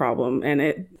definitely a problem.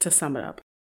 And to sum it up,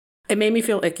 it made me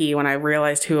feel icky when I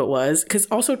realized who it was, because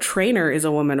also Trainer is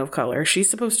a woman of color. She's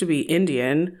supposed to be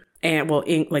Indian, and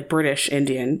British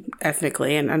Indian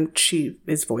ethnically, and she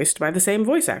is voiced by the same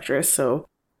voice actress. So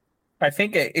I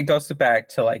think it goes back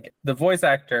to the voice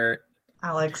actor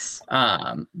Alex.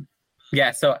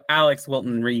 Yeah, so Alex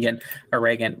Wilton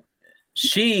Reagan,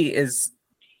 she is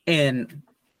in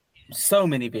so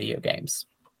many video games,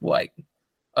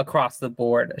 across the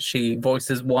board. She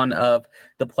voices one of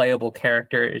the playable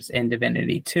characters in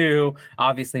Divinity 2,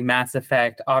 obviously Mass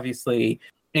Effect, obviously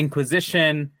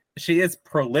Inquisition. She is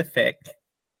prolific,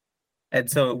 and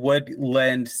so it would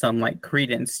lend some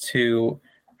credence to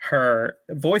her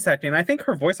voice acting. I think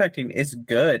her voice acting is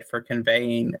good for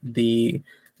conveying the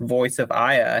voice of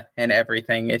Aya and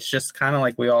everything. It's just kind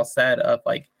of we all said of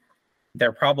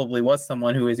there probably was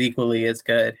someone who is equally as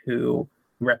good who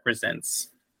represents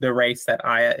the race that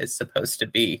Aya is supposed to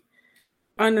be.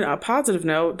 On a positive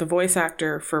note, the voice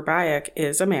actor for Bayek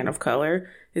is a man of color.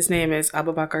 His name is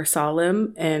Abubakar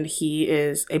Salim, and he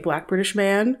is a Black British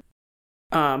man.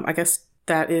 I guess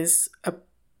that is a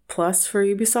plus for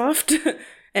Ubisoft.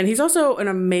 And he's also an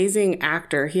amazing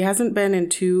actor. He's been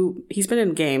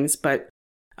in games, but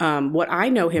what I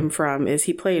know him from is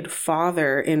he played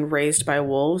father in Raised by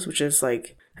Wolves, which is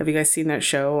have you guys seen that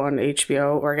show on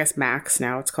HBO? Or I guess Max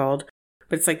now it's called.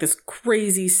 But it's this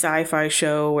crazy sci-fi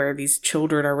show where these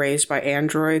children are raised by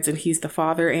androids, and he's the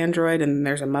father android, and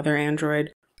there's a mother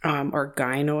android, or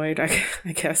gynoid,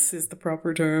 I guess is the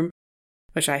proper term,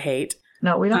 which I hate.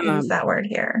 No, we don't use that word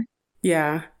here.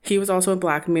 Yeah, he was also in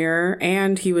Black Mirror,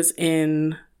 and he was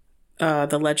in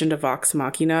The Legend of Vox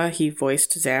Machina. He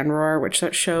voiced Zanror, which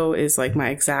that show is like my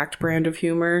exact brand of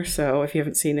humor. So if you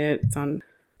haven't seen it, it's on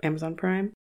Amazon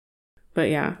Prime. But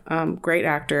yeah, great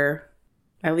actor.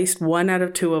 At least 1 out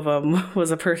of 2 of them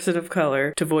was a person of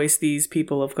color to voice these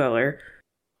people of color.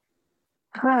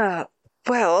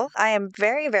 Well, I am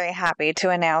very, very happy to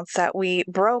announce that we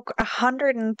broke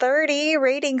 130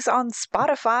 ratings on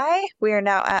Spotify. We are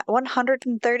now at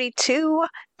 132.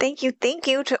 Thank you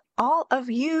to all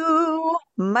of you.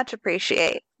 Much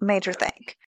appreciate. Major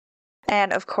thank.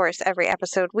 And of course, every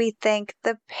episode we thank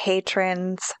the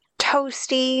patrons,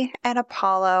 Toasty and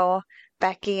Apollo,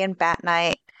 Becky and Bat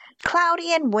Knight,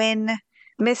 Cloudy and Win,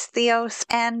 Miss Theos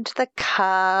and the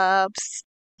Cubs,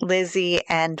 Lizzie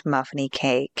and Muffiny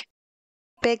Cake.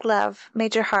 Big love,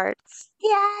 major hearts.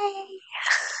 Yay!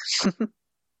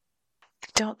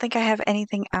 Don't think I have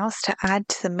anything else to add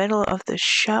to the middle of the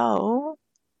show.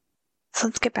 So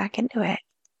let's get back into it.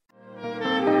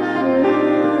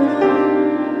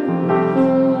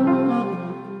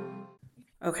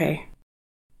 Okay.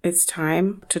 It's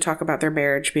time to talk about their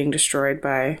marriage being destroyed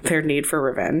by their need for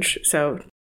revenge. So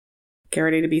get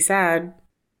ready to be sad.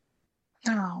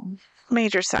 Oh,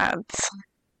 major sads.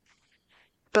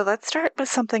 But let's start with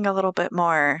something a little bit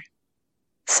more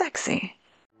sexy.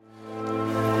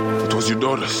 It was your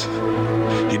daughters.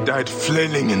 He died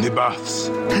flailing in the baths.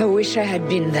 I wish I had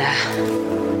been there.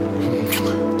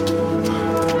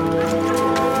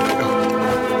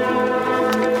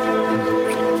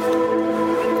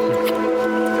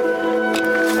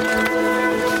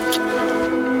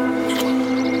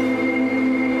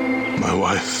 My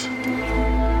wife.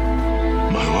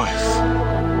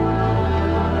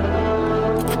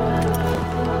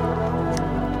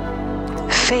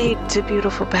 Fade to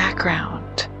beautiful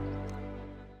background.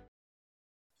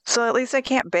 So at least I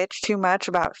can't bitch too much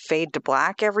about fade to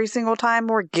black every single time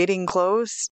we're getting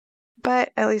close.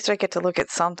 But at least I get to look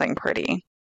at something pretty.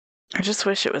 I just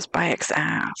wish it was Bayek's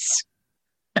ass.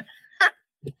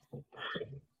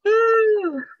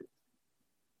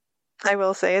 I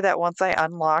will say that once I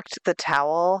unlocked the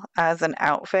towel as an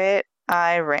outfit,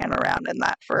 I ran around in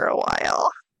that for a while.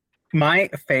 My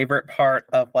favorite part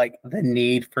of like the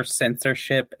need for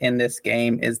censorship in this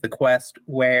game is the quest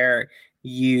where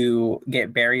you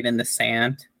get buried in the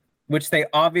sand, which they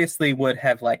obviously would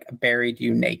have like buried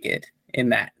you naked in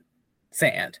that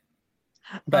sand.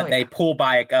 But they pull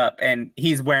Bayek up and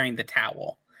he's wearing the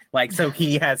towel. Like, so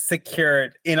he has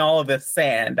secured in all of this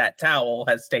sand, that towel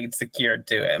has stayed secured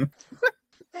to him.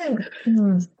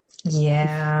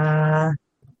 Yeah.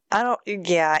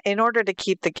 In order to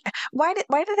keep the... Why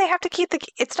do they have to keep the...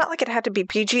 It's not like it had to be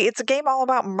PG. It's a game all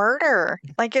about murder.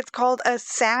 Like, it's called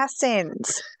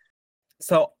Assassins.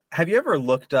 So, have you ever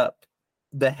looked up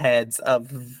the heads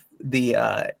of the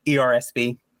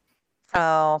ERSB?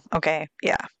 Oh, okay.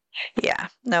 Yeah.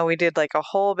 No, we did like a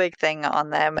whole big thing on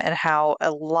them and how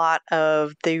a lot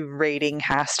of the rating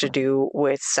has to do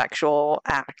with sexual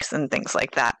acts and things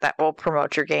like that will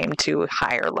promote your game to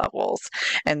higher levels.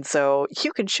 And so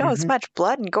you can show as much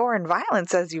blood and gore and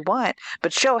violence as you want,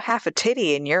 but show half a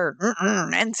titty and you're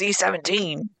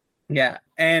NC-17. Yeah,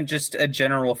 and just a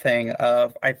general thing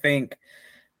of, I think,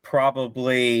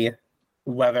 probably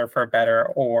whether for better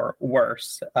or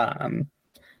worse,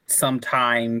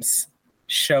 sometimes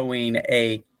showing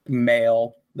a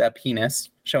penis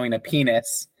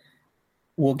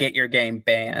will get your game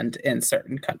banned in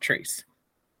certain countries.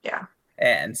 Yeah.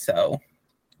 And so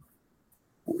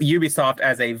Ubisoft,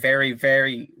 as a very,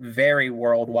 very, very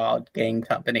worldwide game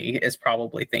company, is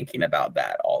probably thinking about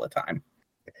that all the time.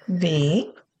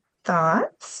 V,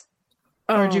 thoughts?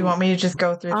 Or do you want me to just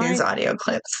go through these audio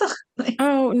clips?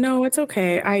 Oh, no, it's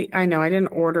okay. I know I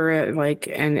didn't order it like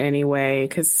in any way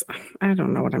because I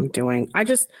don't know what I'm doing.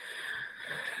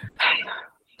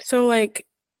 So like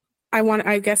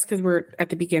I guess because we're at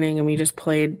the beginning and we just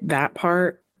played that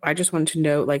part, I just wanted to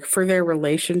note, like, for their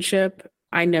relationship,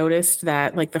 I noticed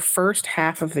that like the first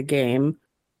half of the game,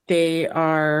 they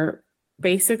are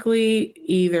basically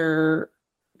either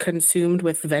consumed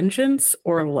with vengeance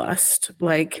or lust.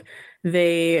 Like,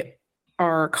 they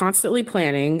are constantly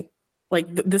planning, like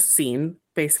this scene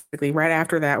basically right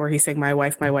after that where he's saying my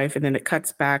wife, and then it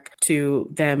cuts back to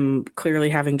them clearly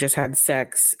having just had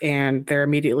sex and they're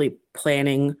immediately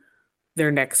planning their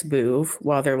next move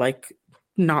while they're like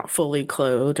not fully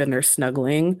clothed and they're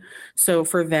snuggling. So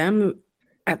for them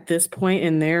at this point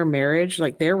in their marriage,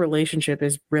 like their relationship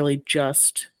is really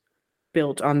just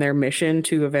built on their mission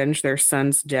to avenge their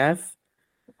son's death.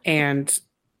 And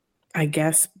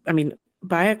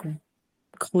Bayek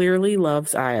clearly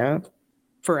loves Aya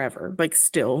forever, like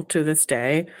still to this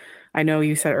day. I know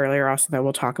you said earlier also that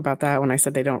we'll talk about that when I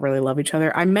said they don't really love each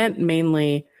other. I meant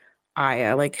mainly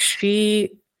Aya. Like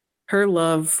her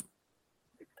love,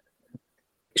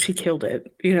 she killed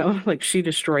it, like she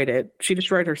destroyed it. She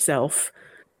destroyed herself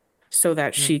so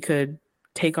that she could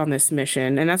take on this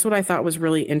mission. And that's what I thought was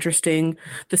really interesting.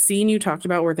 The scene you talked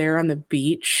about where they're on the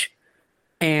beach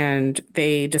and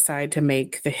they decide to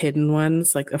make the hidden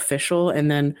ones like official.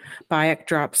 And then Bayek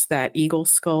drops that eagle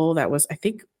skull that was, I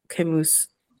think, Kimu's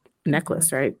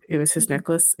necklace, right? It was his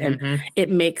necklace. And it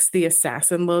makes the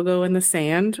assassin logo in the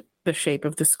sand, the shape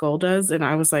of the skull does. And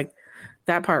I was like,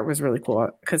 that part was really cool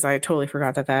because I totally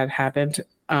forgot that had happened.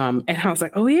 And I was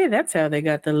like, oh yeah, that's how they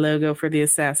got the logo for the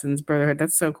Assassin's Brotherhood.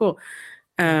 That's so cool.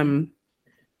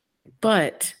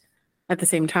 But at the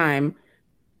same time,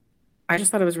 I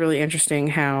just thought it was really interesting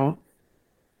how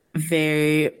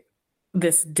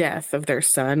this death of their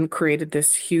son created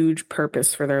this huge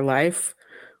purpose for their life,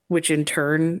 which in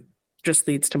turn just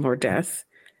leads to more death.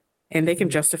 And they can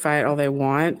justify it all they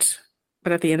want,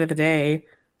 but at the end of the day,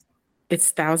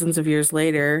 it's thousands of years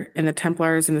later, and the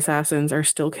Templars and Assassins are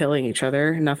still killing each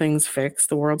other. Nothing's fixed.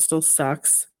 The world still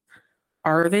sucks.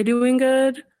 Are they doing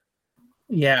good?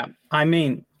 Yeah, I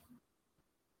mean,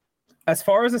 as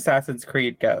far as Assassin's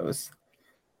Creed goes,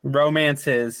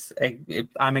 romances,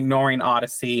 I'm ignoring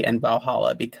Odyssey and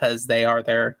Valhalla because they are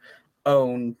their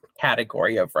own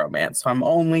category of romance. So I'm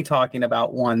only talking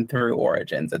about 1 through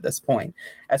Origins at this point.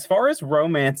 As far as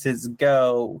romances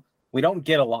go, we don't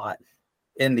get a lot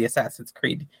in the Assassin's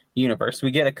Creed universe.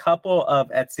 We get a couple of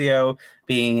Ezio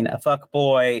being a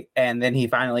fuckboy, and then he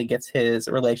finally gets his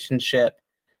relationship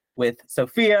with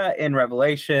Sophia in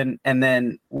Revelation, and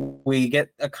then we get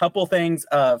a couple things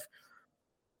of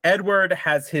Edward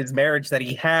has his marriage that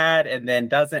he had and then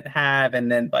doesn't have,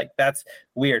 and then like that's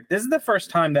weird. This is the first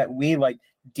time that we like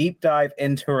deep dive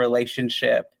into a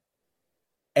relationship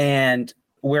and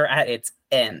we're at its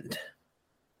end,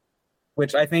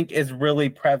 which I think is really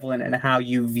prevalent in how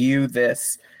you view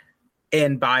this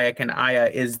in Bayek and Aya,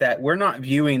 is that we're not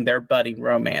viewing their budding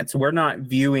romance. We're not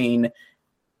viewing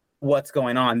what's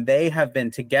going on. They have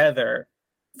been together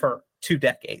for 2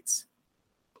 decades.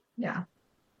 Yeah.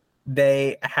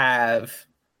 They have,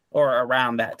 or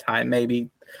around that time,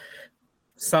 maybe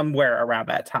somewhere around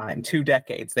that time, 2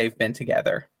 decades they've been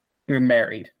together. We're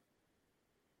married.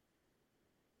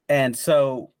 And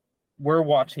so we're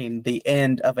watching the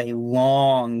end of a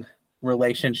long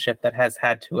relationship that has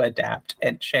had to adapt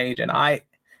and change. And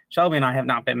Shelby and I have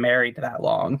not been married that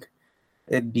long.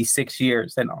 It'd be 6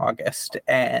 years in August.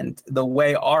 And the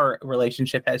way our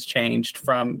relationship has changed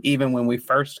from even when we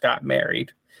first got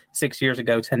married 6 years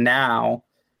ago to now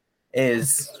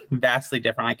is vastly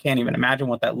different. I can't even imagine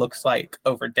what that looks like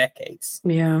over decades.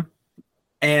 Yeah.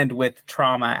 And with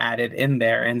trauma added in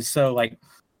there. And so like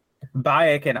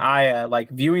Bayek and Aya, like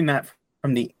viewing that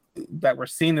from that we're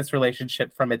seeing this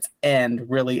relationship from its end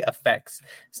really affects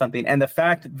something. And the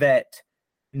fact that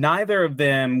neither of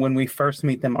them, when we first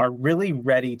meet them, are really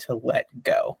ready to let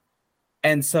go.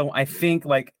 And so I think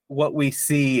like what we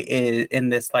see is in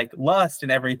this like lust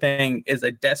and everything is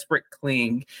a desperate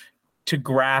cling to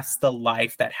grasp the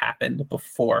life that happened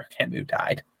before Camus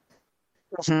died.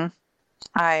 Mm-hmm.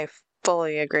 I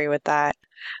fully agree with that.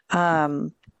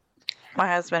 My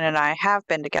husband and I have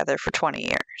been together for 20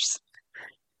 years.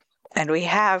 And we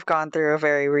have gone through a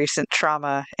very recent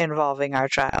trauma involving our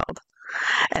child.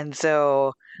 And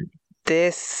so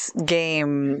this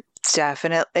game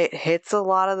definitely it hits a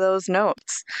lot of those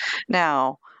notes.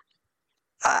 Now,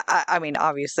 I mean,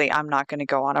 obviously, I'm not going to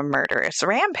go on a murderous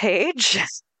rampage.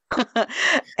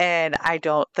 And I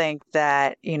don't think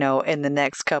that, in the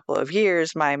next couple of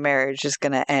years, my marriage is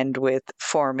going to end with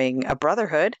forming a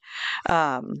brotherhood.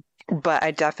 But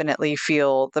I definitely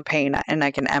feel the pain and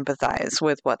I can empathize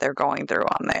with what they're going through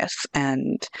on this.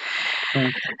 And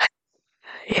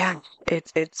yeah,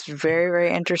 it's very,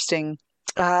 very interesting.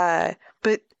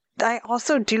 But I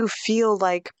also do feel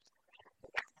like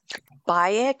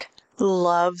Bayek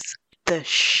loves the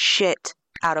shit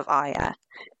out of Aya.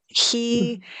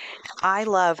 I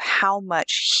love how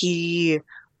much he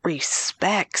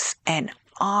respects and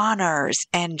honors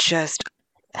and just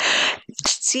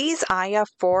sees Aya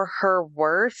for her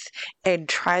worth and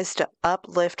tries to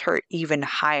uplift her even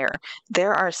higher.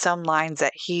 There are some lines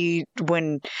that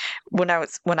when I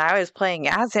was playing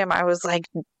as him, I was like,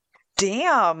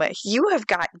 damn, you have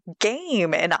got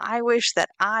game. And I wish that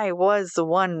I was the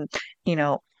one,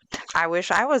 I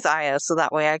wish I was Aya so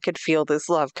that way I could feel this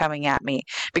love coming at me.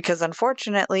 Because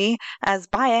unfortunately, as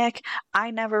Bayek,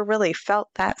 I never really felt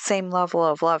that same level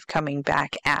of love coming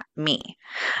back at me.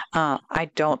 I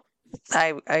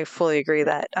fully agree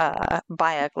that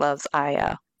Bayek loves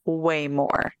Aya way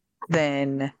more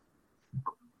than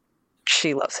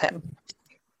she loves him.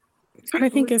 What I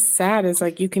think is sad is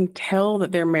like you can tell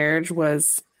that their marriage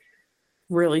was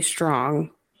really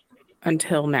strong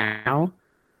until now.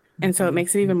 And so it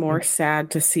makes it even more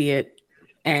sad to see it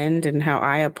end and how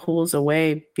Aya pulls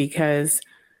away because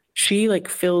she like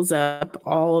fills up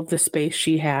all of the space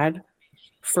she had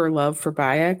for love for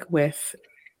Bayek with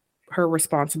her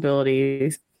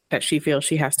responsibilities that she feels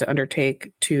she has to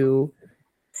undertake to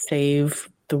save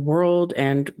the world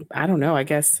and, I don't know, I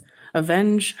guess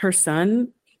avenge her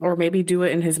son or maybe do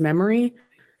it in his memory,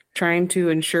 trying to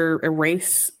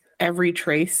erase every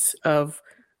trace of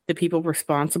the people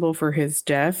responsible for his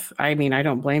death. I mean, I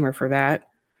don't blame her for that,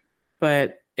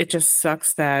 but it just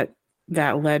sucks that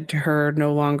that led to her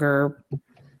no longer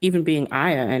even being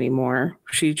Aya anymore.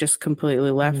 She just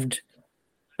completely left.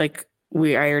 Like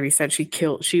I already said,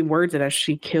 she words it as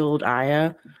she killed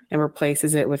Aya and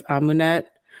replaces it with Amunet,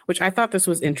 which I thought this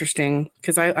was interesting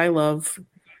because I love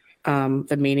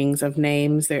the meanings of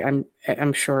names.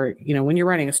 I'm sure, when you're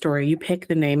writing a story, you pick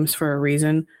the names for a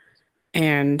reason.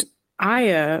 And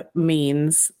Aya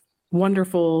means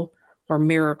wonderful or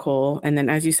miracle. And then,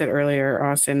 as you said earlier,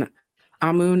 Austin,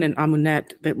 Amun and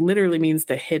Amunet, that literally means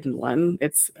the hidden one.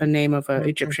 It's a name of an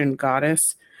Egyptian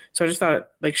goddess. So I just thought,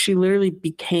 like, she literally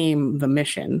became the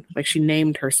mission. Like, she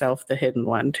named herself the hidden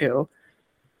one, too.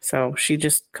 So she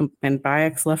just, and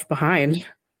Bayek's left behind.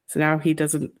 So now he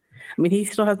doesn't, I mean, he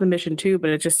still has the mission, too, but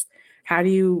it just, I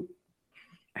don't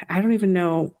even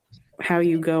know how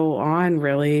you go on,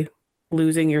 really,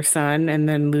 losing your son and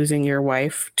then losing your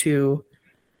wife to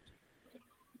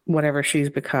whatever she's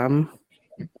become.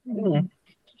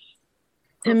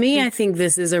 To me, I think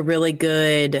this is a really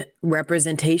good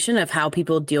representation of how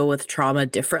people deal with trauma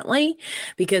differently.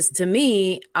 Because to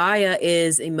me, Aya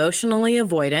is emotionally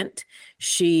avoidant.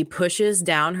 She pushes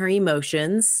down her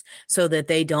emotions so that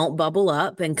they don't bubble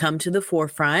up and come to the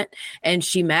forefront. And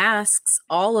she masks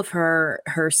all of her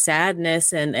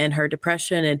sadness and her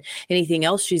depression and anything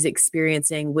else she's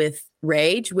experiencing with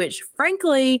rage, which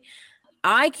frankly,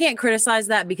 I can't criticize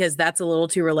that because that's a little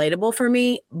too relatable for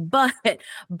me. But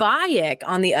Bayek,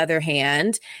 on the other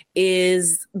hand,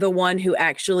 is the one who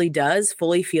actually does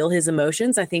fully feel his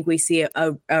emotions. I think we see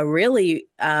a really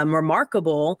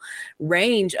remarkable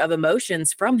range of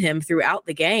emotions from him throughout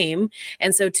the game.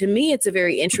 And so to me, it's a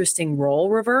very interesting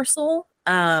role reversal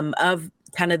of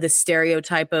kind of the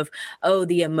stereotype of,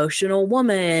 the emotional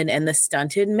woman and the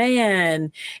stunted man.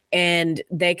 And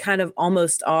they kind of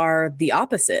almost are the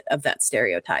opposite of that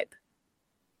stereotype.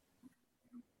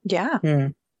 Yeah.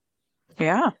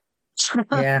 Yeah.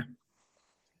 Yeah.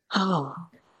 Oh,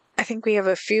 I think we have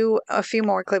a few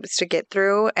more clips to get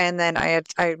through, and then I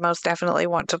most definitely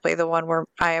want to play the one where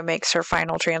Aya makes her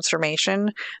final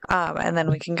transformation, and then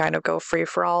we can kind of go free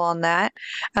for all on that.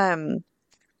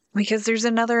 Because there's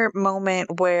another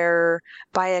moment where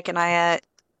Bayek and Aya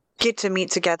get to meet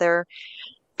together,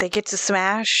 they get to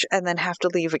smash, and then have to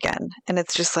leave again. And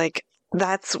it's just like,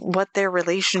 that's what their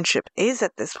relationship is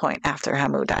at this point after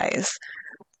Hamu dies.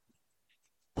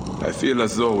 I feel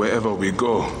as though wherever we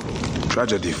go,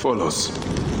 tragedy follows.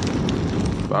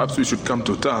 Perhaps we should come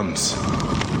to terms.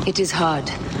 It is hard.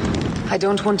 I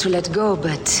don't want to let go,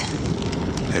 but...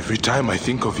 Every time I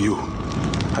think of you,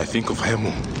 I think of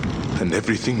Hamu. And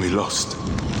everything we lost.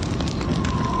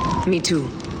 Me too.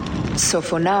 So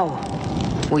for now,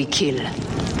 we kill.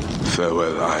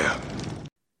 Farewell, Aya.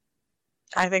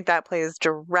 I think that plays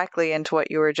directly into what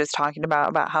you were just talking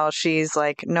about how she's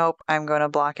like, nope, I'm going to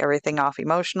block everything off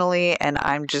emotionally, and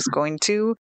I'm just going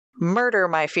to murder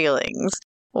my feelings.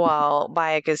 While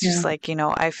Bayek is just like,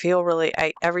 I feel really,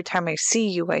 every time I see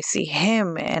you, I see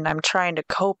him, and I'm trying to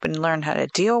cope and learn how to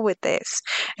deal with this.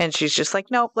 And she's just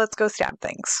like, nope, let's go stab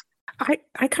things.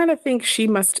 I kind of think she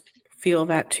must feel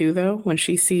that too, though, when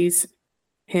she sees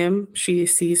him, she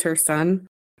sees her son.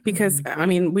 Because, I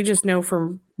mean, we just know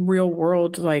from real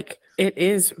world, like, it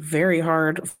is very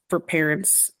hard for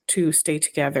parents to stay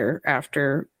together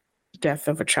after death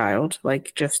of a child.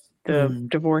 Like, just the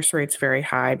divorce rate's very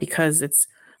high because it's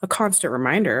a constant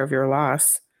reminder of your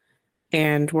loss.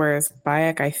 And whereas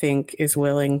Bayek, I think, is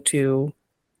willing to,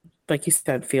 like you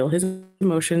said, feel his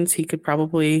emotions.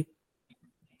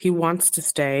 He wants to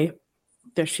stay,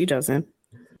 that she doesn't.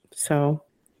 So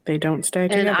they don't stay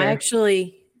together. And I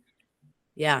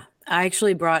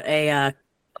actually brought a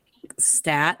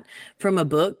stat from a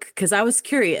book because I was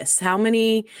curious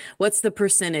what's the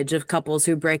percentage of couples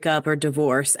who break up or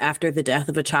divorce after the death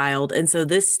of a child? And so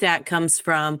this stat comes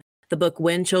from the book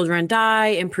When Children Die,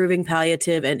 Improving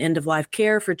Palliative and End-of-Life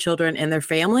Care for Children and Their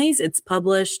Families. It's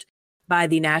published by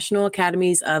the National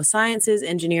Academies of Sciences,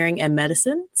 Engineering, and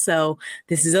Medicine. So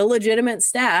this is a legitimate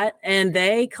stat, and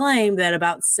they claim that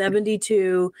about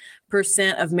 72%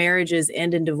 of marriages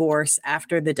end in divorce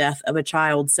after the death of a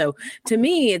child. So to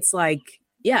me, it's like,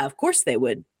 yeah, of course they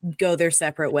would go their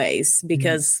separate ways,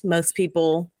 because most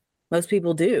people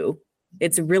do.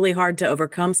 It's really hard to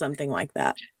overcome something like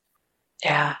that.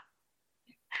 Yeah.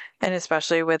 And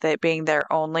especially with it being their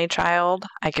only child,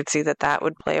 I could see that that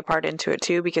would play a part into it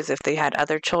too, because if they had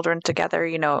other children together,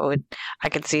 I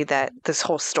could see that this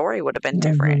whole story would have been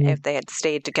different if they had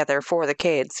stayed together for the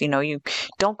kids. You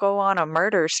don't go on a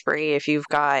murder spree if you've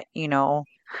got,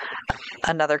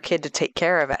 another kid to take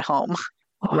care of at home.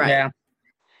 Right. Yeah.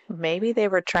 Maybe they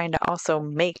were trying to also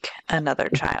make another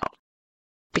child,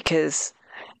 because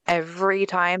every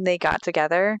time they got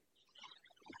together,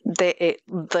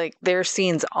 their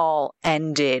scenes all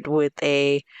ended with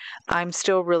I'm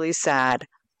still really sad,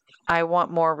 I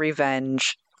want more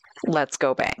revenge, let's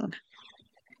go bang.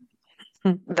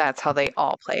 That's how they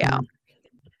all play out.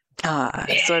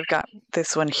 So I've got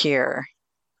this one here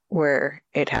where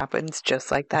it happens just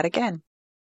like that again.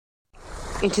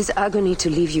 It is agony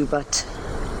to leave you, but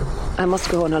I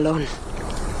must go on alone.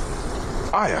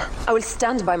 Aya, I will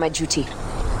stand by my duty.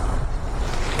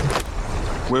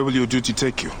 where will your duty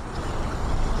take you?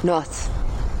 North,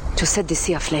 to set the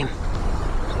sea aflame.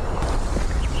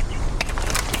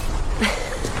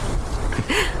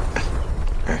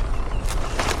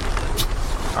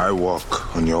 I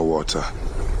walk on your water.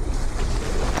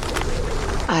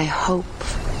 I hope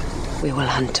we will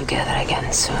hunt together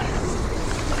again soon.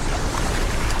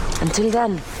 Until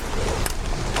then,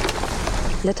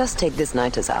 let us take this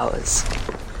night as ours.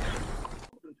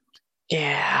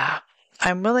 Yeah.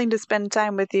 I'm willing to spend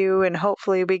time with you, and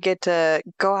hopefully we get to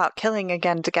go out killing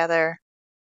again together.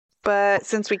 But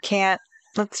since we can't,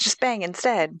 let's just bang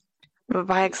instead. But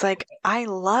Bayek's like, I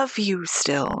love you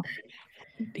still.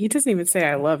 He doesn't even say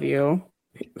I love you.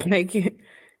 Like,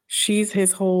 she's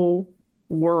his whole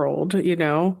world,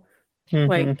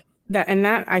 Like that, and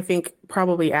that I think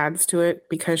probably adds to it,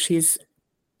 because she's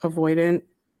avoidant,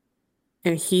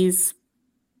 and he's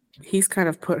kind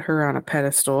of put her on a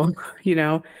pedestal,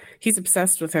 He's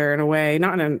obsessed with her in a way,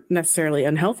 not in a necessarily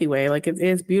unhealthy way. Like, it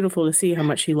is beautiful to see how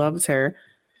much he loves her,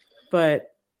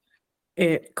 but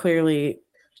it clearly,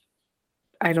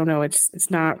 I don't know, it's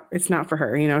not for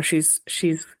her.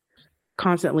 She's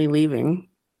constantly leaving.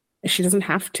 She doesn't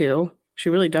have to. She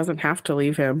really doesn't have to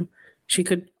leave him. She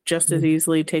could just as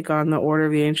easily take on the Order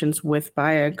of the Ancients with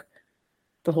Bayek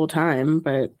the whole time,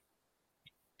 but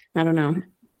I don't know.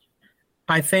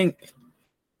 I think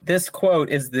this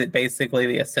quote is basically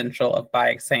the essential of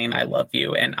Bayek saying, I love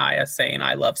you, and Aya saying,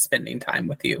 I love spending time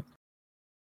with you.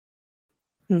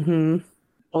 Mm-hmm.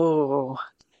 Oh,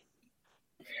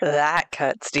 that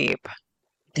cuts deep.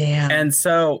 Damn. And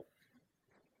so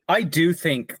I do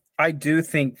think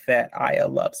that Aya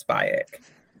loves Bayek.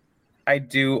 I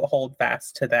do hold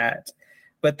fast to that.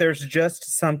 But there's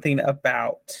just something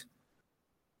about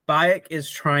Bayek is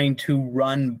trying to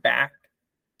run back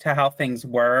to how things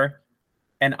were,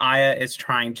 and Aya is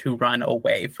trying to run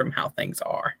away from how things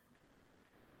are.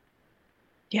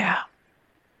 Yeah.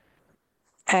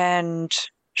 And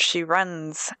she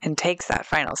runs and takes that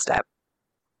final step.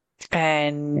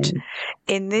 And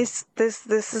in this is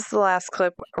the last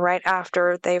clip right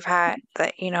after they've had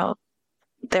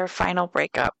their final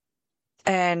breakup.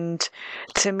 And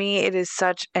to me, it is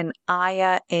such an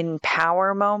Aya in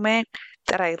power moment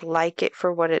that I like it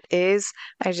for what it is.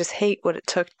 I just hate what it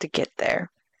took to get there.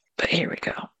 But here we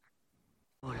go.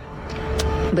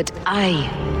 But I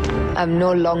am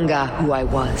no longer who I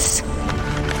was.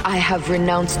 I have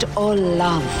renounced all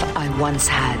love I once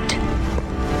had.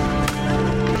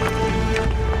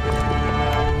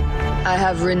 I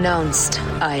have renounced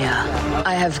Aya.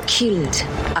 I have killed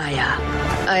Aya.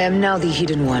 I am now the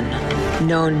Hidden One,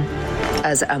 known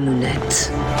as Amunet.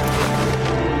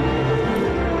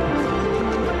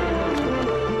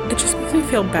 It just makes me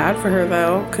feel bad for her,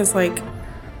 though, because,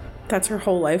 that's her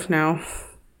whole life now.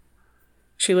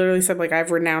 She literally said, I've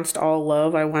renounced all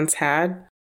love I once had.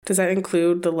 Does that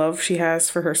include the love she has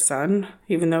for her son,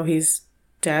 even though he's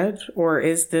dead? Or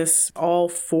is this all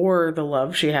for the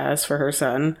love she has for her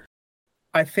son?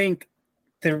 I think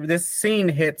this scene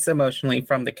hits emotionally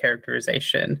from the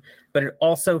characterization, but it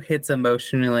also hits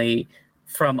emotionally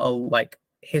from a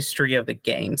history of the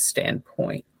game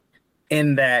standpoint,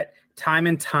 in that time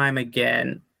and time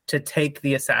again, to take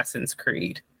the Assassin's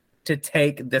Creed, to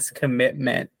take this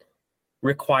commitment,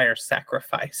 requires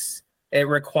sacrifice. It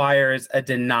requires a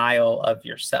denial of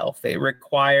yourself. It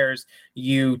requires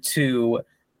you to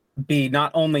be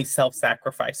not only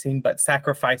self-sacrificing, but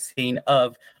sacrificing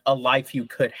of a life you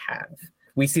could have.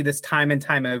 We see this time and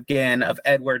time again of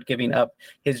Edward giving up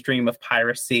his dream of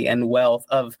piracy and wealth,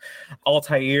 of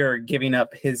Altair giving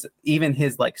up his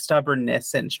like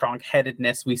stubbornness and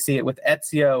strong-headedness. We see it with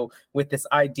Ezio, with this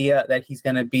idea that he's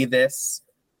going to be this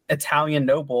Italian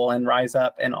noble and rise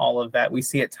up and all of that. We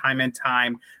see it time and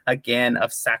time again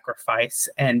of sacrifice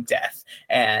and death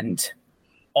and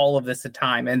all of this at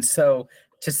time. And so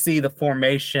to see the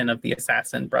formation of the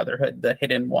Assassin Brotherhood, the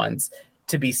Hidden Ones,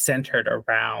 to be centered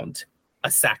around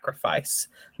a sacrifice,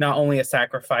 not only a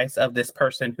sacrifice of this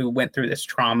person who went through this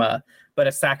trauma, but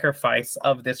a sacrifice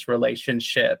of this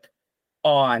relationship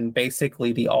on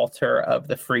basically the altar of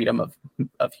the freedom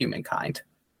of humankind,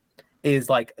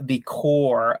 is like the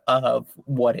core of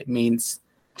what it means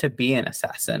to be an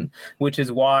assassin, which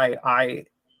is why I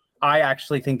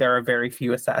actually think there are very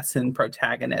few assassin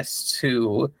protagonists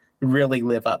who really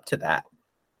live up to that.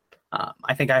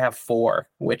 I think I have 4,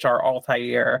 which are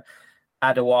Altair,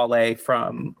 Adewale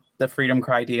from the Freedom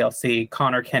Cry DLC,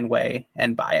 Connor Kenway,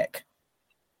 and Bayek,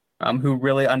 who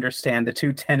really understand the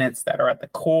 2 tenets that are at the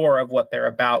core of what they're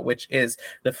about, which is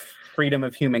the freedom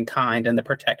of humankind and the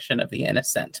protection of the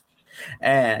innocent.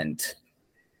 And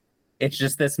it's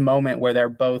just this moment where they're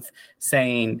both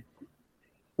saying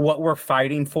what we're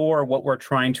fighting for, what we're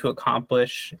trying to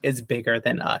accomplish is bigger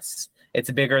than us. It's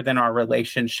bigger than our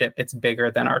relationship. It's bigger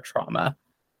than our trauma.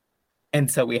 And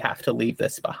so we have to leave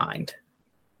this behind.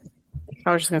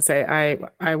 I was just gonna say,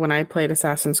 I when I played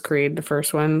Assassin's Creed, the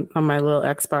first one on my little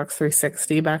Xbox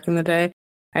 360 back in the day,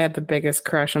 I had the biggest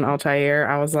crush on Altair.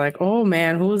 I was like, oh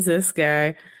man, who's this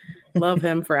guy? Love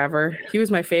him forever. He was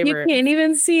my favorite. You can't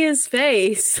even see his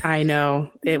face. I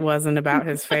know. It wasn't about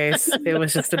his face. It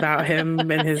was just about him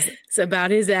and his. It's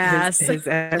about his ass. His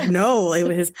no, it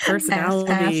was his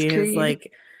personality,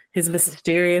 his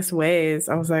mysterious ways.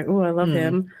 I was like, oh, I love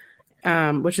him.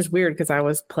 Which is weird because I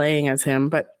was playing as him.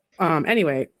 But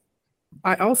anyway,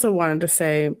 I also wanted to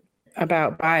say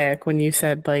about Bayek when you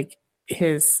said like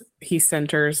he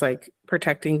centers like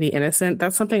protecting the innocent.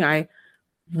 That's something I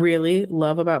really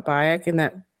love about Bayek, in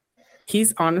that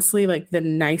he's honestly like the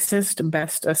nicest,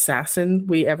 best assassin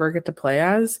we ever get to play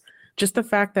as. Just the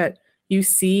fact that you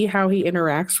see how he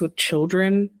interacts with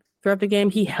children throughout the game.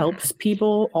 He helps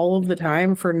people all of the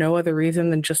time for no other reason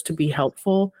than just to be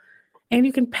helpful. And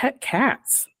you can pet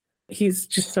cats. He's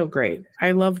just so great.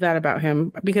 I love that about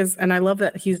him and I love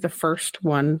that he's the first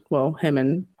one. Well, him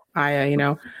and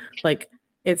Aya, like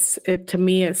it to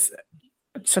me is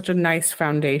such a nice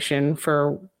foundation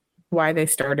for why they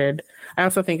started. I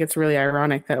also think it's really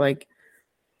ironic that like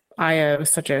Aya was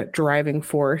such a driving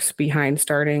force behind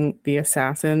starting the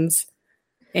Assassins.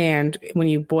 And when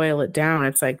you boil it down,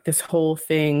 it's like this whole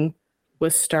thing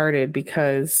was started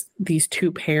because these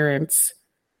 2 parents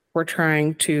were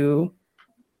trying to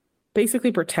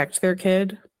basically protect their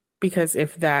kid, because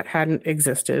if that hadn't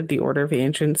existed, the Order of the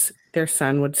Ancients, their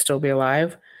son would still be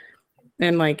alive.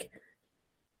 And like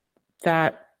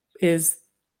that is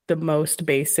the most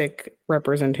basic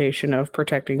representation of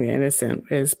protecting the innocent,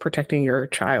 is protecting your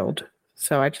child.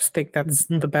 So I just think that's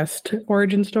the best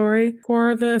origin story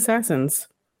for the Assassins.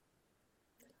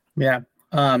 Yeah.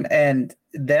 And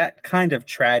that kind of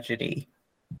tragedy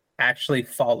actually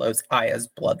follows Aya's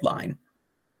bloodline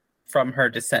from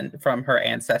her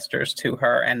ancestors to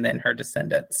her, and then her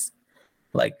descendants.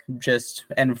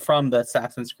 And from the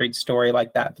Assassin's Creed story,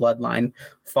 like that bloodline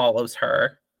follows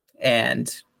her,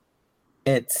 and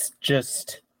it's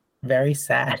just very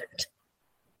sad.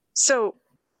 So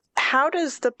how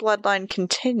does the bloodline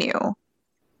continue?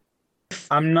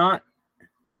 I'm not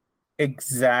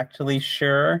exactly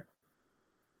sure.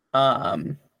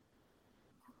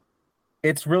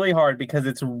 It's really hard because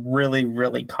it's really,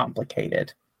 really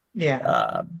complicated.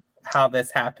 Yeah. How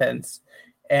this happens,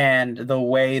 and the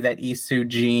way that Isu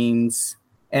genes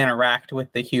interact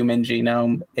with the human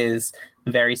genome is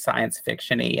very science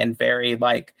fiction-y and very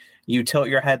like you tilt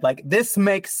your head like this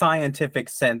makes scientific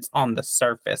sense on the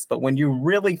surface, but when you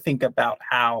really think about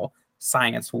how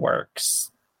science works,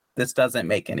 this doesn't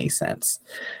make any sense.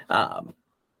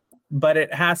 But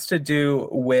it has to do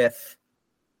with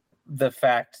the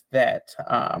fact that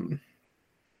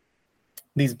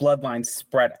these bloodlines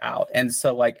spread out. And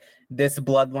so like this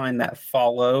bloodline that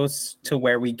follows to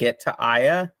where we get to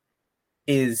Aya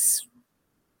is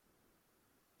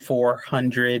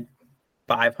 400,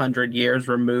 500 years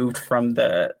removed from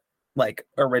the like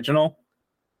original.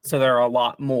 So there are a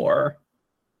lot more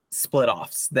split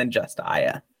offs than just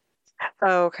Aya.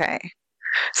 Okay.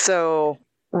 So,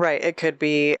 right, it could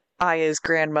be Aya's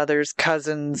grandmother's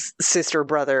cousin's sister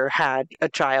brother had a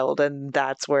child, and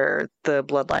that's where the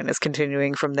bloodline is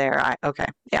continuing from there. Okay,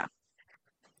 yeah.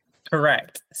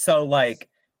 Correct. So, like,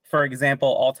 for example,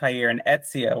 Altair and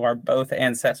Ezio are both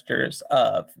ancestors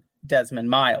of Desmond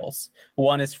Miles.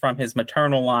 One is from his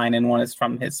maternal line and one is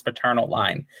from his paternal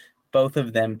line. Both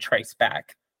of them trace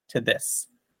back to this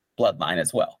bloodline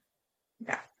as well.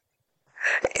 Yeah.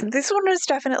 This one is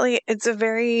definitely, it's a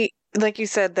very, like you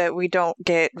said, that we don't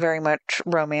get very much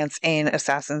romance in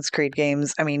Assassin's Creed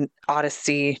games. I mean,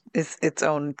 Odyssey is its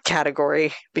own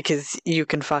category because you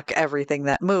can fuck everything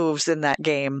that moves in that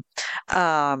game.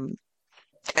 But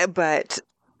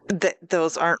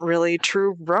those aren't really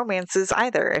true romances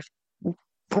either.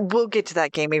 We'll get to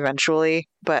that game eventually,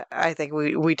 but I think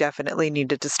we definitely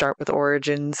needed to start with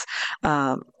Origins.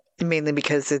 Mainly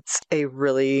because it's a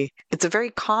very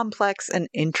complex and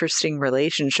interesting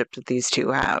relationship that these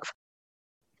two have.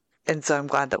 And so I'm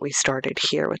glad that we started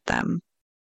here with them.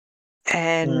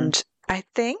 And I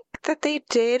think that they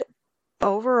did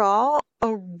overall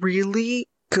a really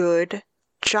good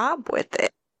job with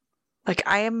it. Like,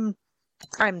 I'm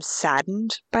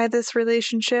saddened by this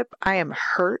relationship. I am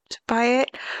hurt by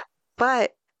it,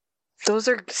 but those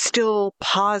are still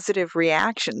positive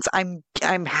reactions. I'm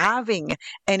having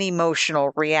an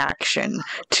emotional reaction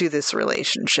to this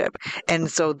relationship.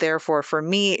 And so therefore for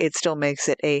me it still makes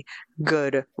it a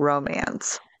good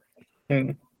romance.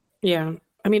 Yeah.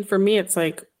 I mean, for me it's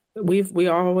like we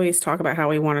always talk about how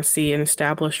we want to see an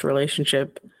established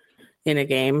relationship in a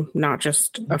game, not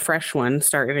just a fresh one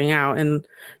starting out. And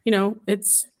you know,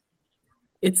 it's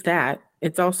that.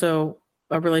 It's also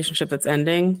a relationship that's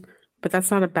ending. But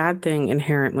that's not a bad thing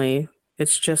inherently.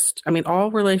 It's just, I mean, all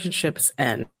relationships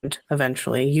end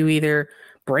eventually. You either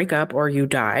break up or you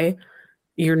die.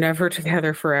 You're never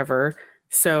together forever.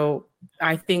 So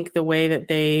I think the way that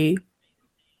they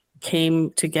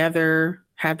came together,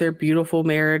 had their beautiful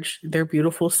marriage, their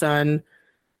beautiful son,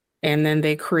 and then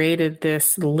they created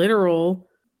this literal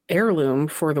heirloom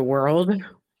for the world,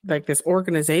 like this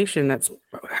organization that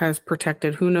has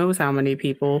protected who knows how many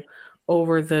people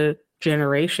over the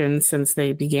generations since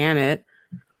they began it.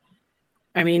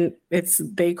 I mean,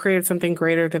 they created something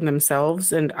greater than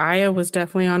themselves, and Aya was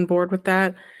definitely on board with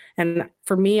that. And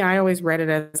for me, I always read it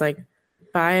as like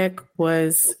Bayek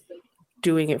was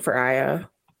doing it for Aya.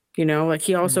 You know, like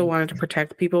he also wanted to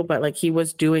protect people, but like he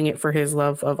was doing it for his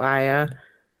love of Aya.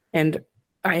 And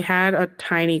I had a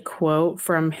tiny quote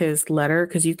from his letter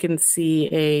because you can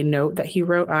see a note that he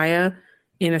wrote Aya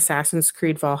in Assassin's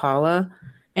Creed Valhalla.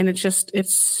 And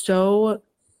it's so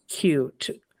cute.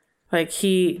 Like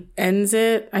he ends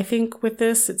it, I think, with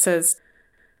this. It says,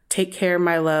 "Take care,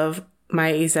 my love,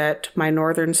 my Izet, my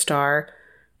northern star.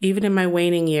 Even in my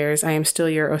waning years, I am still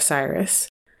your Osiris.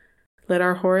 Let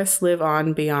our Horus live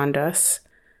on beyond us.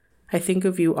 I think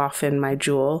of you often, my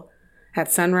jewel.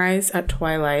 At sunrise, at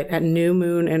twilight, at new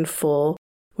moon and full,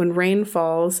 when rain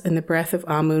falls and the breath of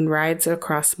Amun rides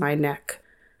across my neck.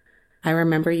 I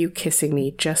remember you kissing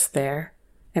me just there.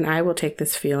 And I will take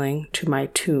this feeling to my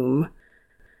tomb."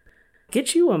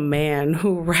 Get you a man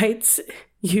who writes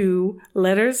you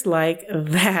letters like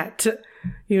that,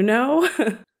 you know?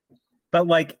 But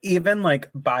like, even like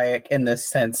Bayek in the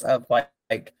sense of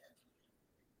like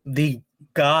the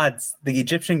gods, the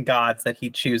Egyptian gods that he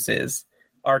chooses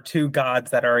are two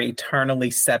gods that are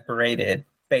eternally separated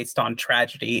based on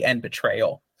tragedy and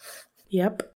betrayal.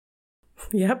 Yep.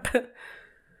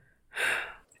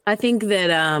 I think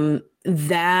that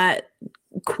that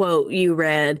quote you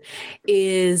read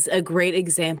is a great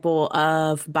example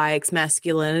of Bayek's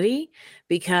masculinity,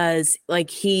 because like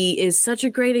he is such a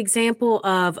great example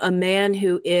of a man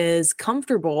who is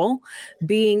comfortable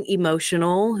being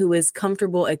emotional, who is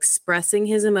comfortable expressing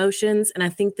his emotions. And I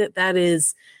think that that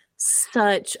is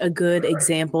such a good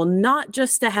example, not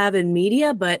just to have in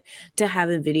media, but to have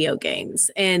in video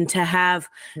games and to have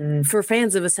for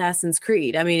fans of Assassin's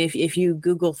Creed. I mean, if you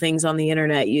Google things on the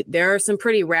internet, there are some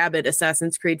pretty rabid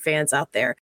Assassin's Creed fans out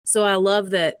there. So I love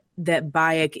that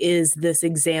Bayek is this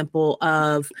example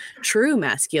of true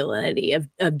masculinity,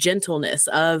 of gentleness,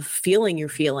 of feeling your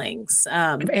feelings.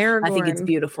 I think it's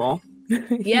beautiful.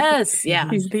 Yes, yeah.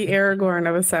 He's the Aragorn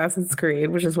of Assassin's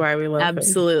Creed, which is why we love him.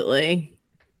 Absolutely.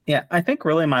 Yeah, I think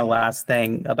really my last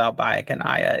thing about Bayek and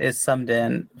Aya is summed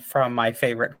in from my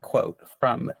favorite quote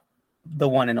from the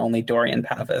one and only Dorian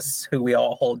Pavis, who we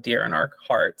all hold dear in our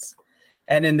hearts.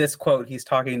 And in this quote, he's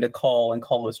talking to Cole, and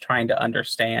Cole is trying to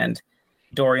understand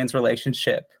Dorian's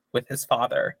relationship with his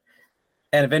father.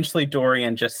 And eventually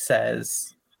Dorian just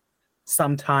says,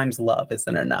 "Sometimes love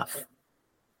isn't enough."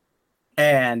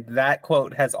 And that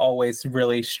quote has always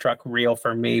really struck real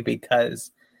for me,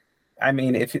 because I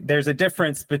mean, if there's a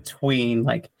difference between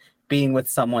like being with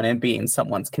someone and being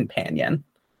someone's companion,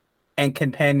 and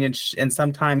companionship, and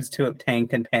sometimes to obtain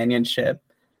companionship,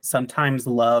 sometimes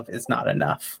love is not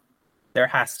enough. There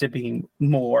has to be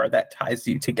more that ties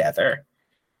you together.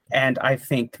 And I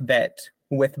think that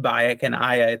with Bayek and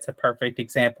Aya, it's a perfect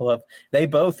example of they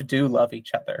both do love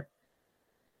each other.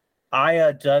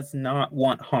 Aya does not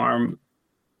want harm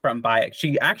from Bayek.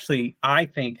 She actually, I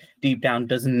think, deep down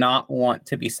does not want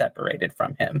to be separated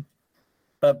from him.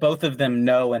 But both of them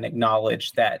know and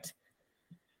acknowledge that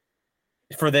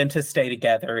for them to stay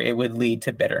together, it would lead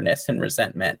to bitterness and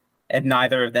resentment. And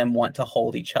neither of them want to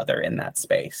hold each other in that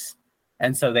space.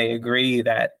 And so they agree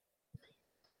that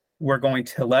we're going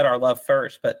to let our love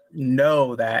first, but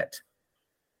know that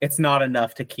it's not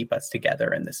enough to keep us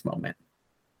together in this moment.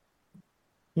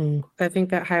 I think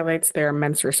that highlights their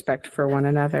immense respect for one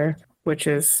another, which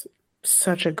is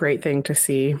such a great thing to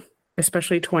see,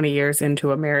 especially 20 years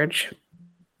into a marriage.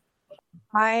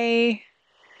 I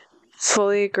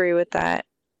fully agree with that.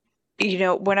 You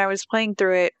know, when I was playing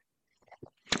through it,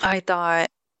 I thought,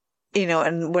 you know,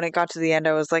 and when it got to the end,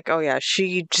 I was like, oh yeah,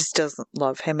 she just doesn't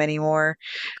love him anymore.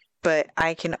 But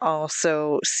I can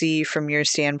also see from your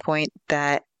standpoint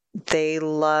that they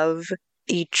love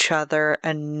each other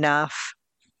enough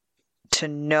to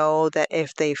know that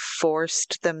if they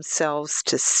forced themselves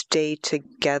to stay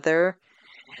together,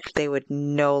 they would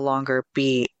no longer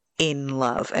be in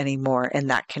love anymore. And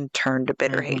that can turn to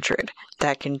bitter hatred.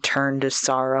 That can turn to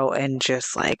sorrow and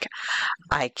just like,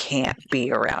 I can't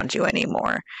be around you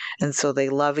anymore. And so they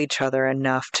love each other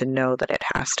enough to know that it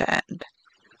has to end.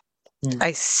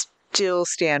 I still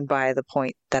stand by the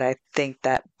point that I think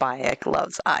that Bayek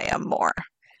loves Aya more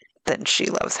than she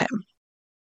loves him.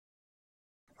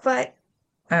 But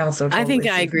I think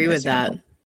I agree with that.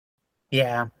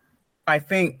 Yeah. I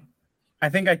think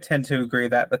I tend to agree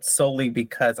that, but solely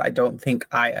because I don't think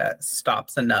Aya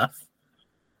stops enough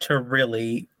to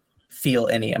really feel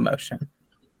any emotion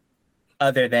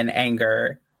other than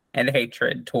anger and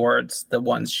hatred towards the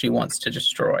ones she wants to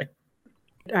destroy.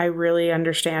 I really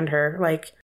understand her.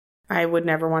 Like, I would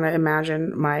never want to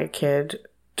imagine my kid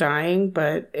dying,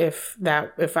 but if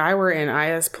I were in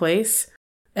Aya's place,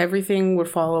 everything would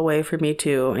fall away for me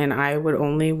too, and I would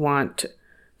only want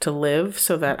to live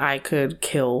so that I could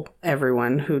kill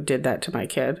everyone who did that to my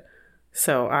kid.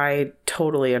 So I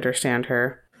totally understand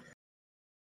her.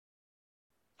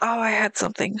 oh, I had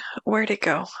something. Where'd it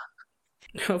go?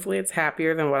 Hopefully it's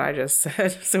happier than what I just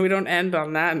said, so we don't end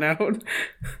on that note.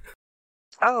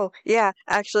 Oh, yeah,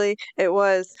 actually it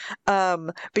was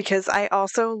because I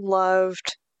also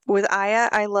loved with Aya,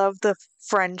 I love the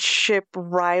friendship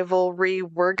rivalry.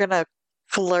 We're gonna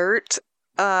flirt.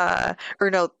 Or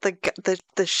no,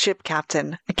 the ship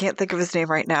captain. I can't think of his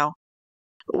name right now.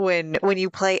 When you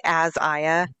play as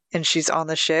Aya and she's on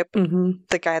the ship,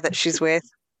 the guy that she's with,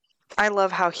 I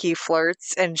love how he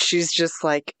flirts and she's just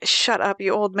like, shut up,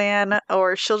 you old man,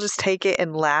 or she'll just take it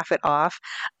and laugh it off.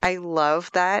 I love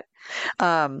that.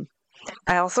 I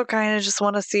also kind of just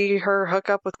want to see her hook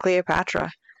up with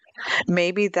Cleopatra.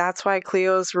 Maybe that's why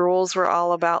Cleo's rules were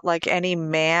all about like any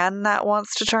man that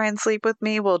wants to try and sleep with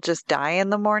me will just die in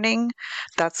the morning.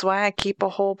 That's why I keep a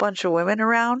whole bunch of women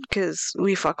around, because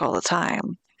we fuck all the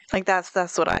time. Like that's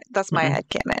my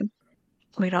headcanon.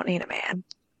 We don't need a man.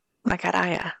 I got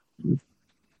Aya.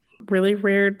 Really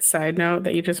weird side note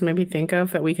that you just made me think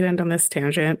of that we could end on this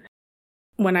tangent.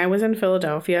 When I was in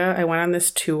Philadelphia, I went on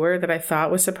this tour that I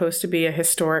thought was supposed to be a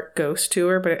historic ghost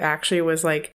tour, but it actually was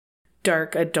like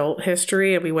dark adult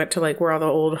history, and we went to like where all the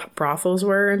old brothels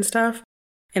were and stuff.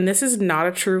 And this is not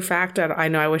a true fact. I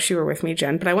know I wish you were with me,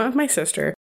 Jen, but I went with my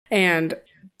sister, and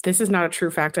this is not a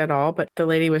true fact at all, but the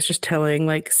lady was just telling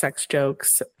like sex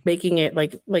jokes, making it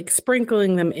like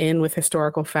sprinkling them in with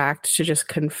historical fact to just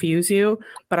confuse you.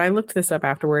 But I looked this up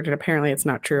afterward, and apparently it's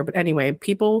not true. But anyway,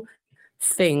 people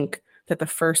think that the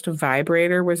first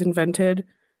vibrator was invented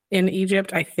in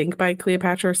Egypt, I think by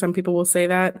Cleopatra. Some people will say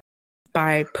that,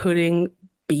 by putting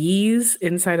bees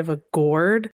inside of a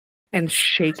gourd and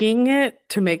shaking it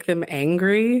to make them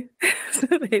angry so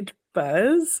they'd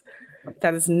buzz.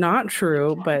 That is not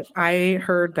true, but I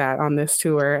heard that on this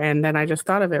tour, and then I just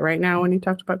thought of it right now when you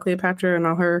talked about Cleopatra and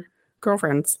all her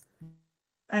girlfriends.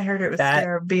 I heard it was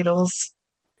scarab beetles.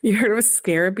 You heard it was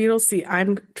scarab beetles? See,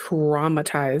 I'm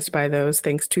traumatized by those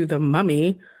thanks to The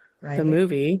Mummy, the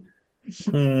movie.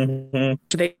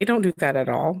 They don't do that at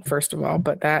all, first of all,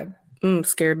 but that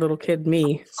scared little kid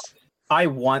me. I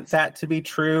want that to be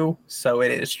true, so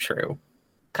it is true.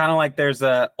 Kind of like there's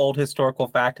a old historical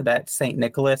fact that St.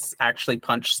 Nicholas actually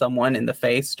punched someone in the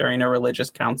face during a religious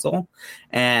council,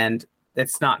 and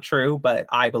it's not true, but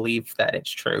I believe that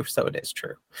it's true, so it is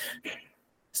true.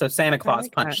 So Santa Claus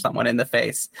punched someone in the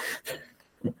face.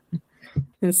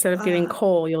 Instead of getting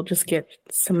coal, you'll just get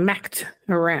smacked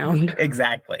around.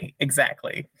 Exactly.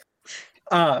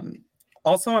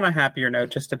 Also on a happier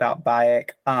note, just about Bayek,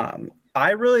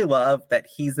 I really love that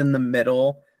he's in the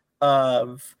middle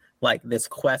of like this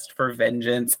quest for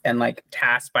vengeance and like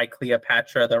tasked by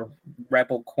Cleopatra, the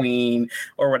rebel queen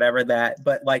or whatever that.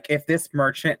 But like if this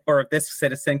merchant or if this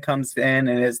citizen comes in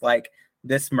and is like,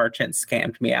 this merchant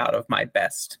scammed me out of my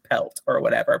best pelt or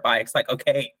whatever, Bayek's like,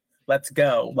 okay, let's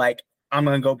go. Like, I'm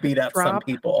going to go beat up some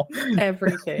people.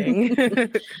 Everything.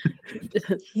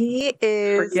 He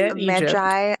is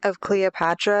Medjay of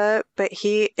Cleopatra, but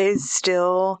he is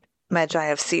still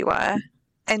Medjay of Siwa.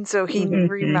 And so he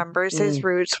remembers his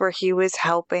roots where he was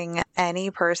helping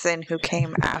any person who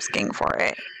came asking for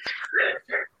it.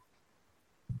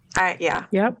 Yeah.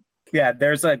 Yep. Yeah,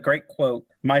 there's a great quote.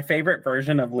 My favorite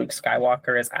version of Luke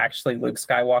Skywalker is actually Luke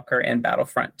Skywalker in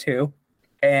Battlefront 2.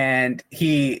 And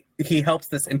he helps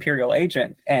this Imperial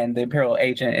agent, and the Imperial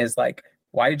agent is like,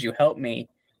 why did you help me?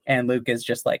 And Luke is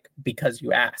just like, because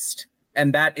you asked.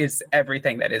 And that is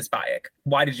everything that is Bayek.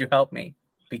 Why did you help me?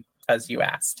 Because you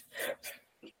asked.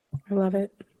 I love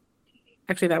it.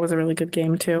 Actually, that was a really good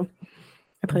game too.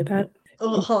 I played that.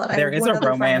 Oh, hold on. There is a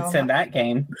romance in that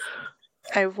game.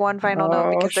 I have one final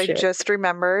note because I just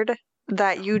remembered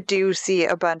that you do see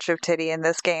a bunch of titty in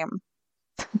this game.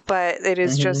 But it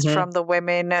is just from the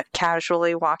women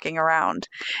casually walking around.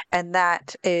 And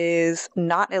that is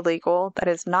not illegal. That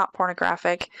is not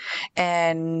pornographic.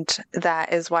 And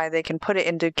that is why they can put it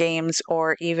into games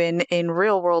or even in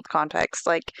real world context.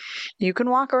 Like, you can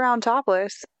walk around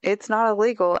topless. It's not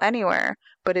illegal anywhere.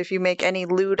 But if you make any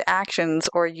lewd actions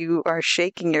or you are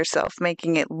shaking yourself,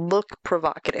 making it look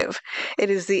provocative,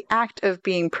 it is the act of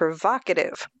being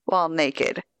provocative while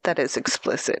naked that is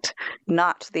explicit,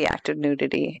 not the act of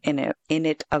nudity in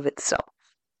it of itself.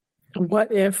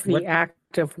 What if the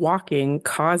act of walking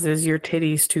causes your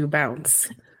titties to bounce?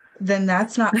 Then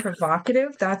that's not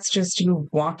provocative. That's just you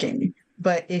walking.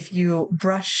 But if you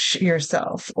brush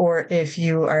yourself or if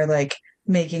you are like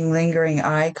making lingering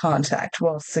eye contact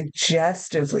while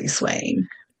suggestively swaying,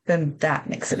 then that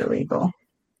makes it illegal.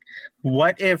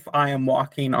 What if I am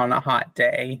walking on a hot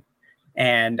day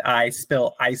and I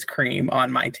spill ice cream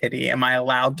on my titty? Am I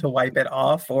allowed to wipe it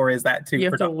off, or is that too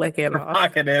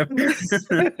provocative?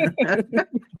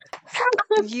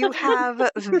 You have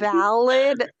a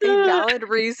valid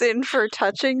reason for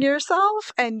touching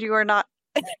yourself, and you are not.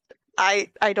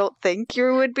 I don't think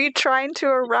you would be trying to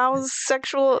arouse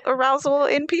sexual arousal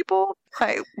in people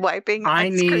by wiping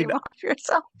ice cream off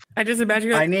yourself. I just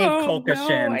imagine. I need I spilled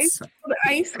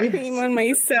ice cream on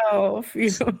myself.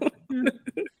 You know?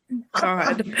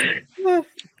 God.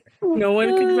 No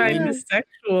one can find this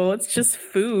sexual. It's just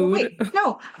food. Wait,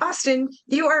 no, Austin,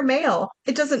 you are male.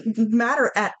 It doesn't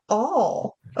matter at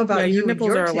all about your nipples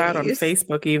your are allowed on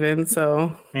Facebook, even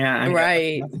so. Yeah,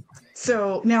 right.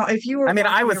 So now, if you were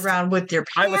around with your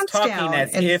pants I was talking down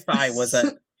as if I was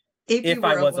a if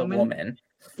I was a woman,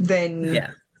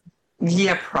 then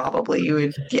yeah, probably you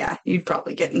would. Yeah, you'd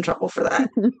probably get in trouble for that.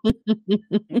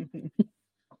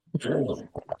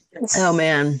 Oh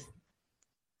man.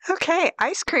 Okay,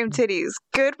 ice cream titties.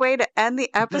 Good way to end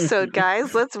the episode,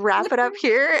 guys. Let's wrap it up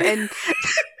here and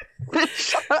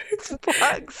shots,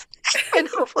 plugs, and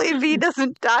hopefully V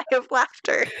doesn't die of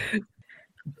laughter.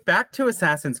 Back to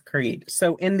Assassin's Creed.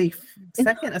 So in the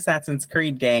second Assassin's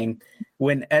Creed game,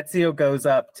 when Ezio goes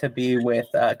up to be with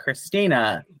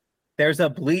Christina, there's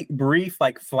a brief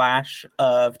like flash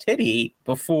of titty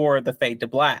before the fade to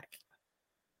black.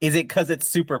 Is it because it's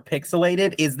super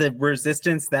pixelated? Is the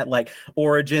resistance that like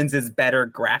Origins is better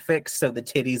graphics, so the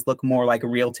titties look more like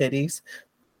real titties?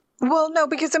 Well, no,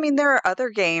 because I mean there are other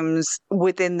games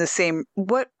within the same.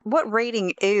 What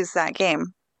rating is that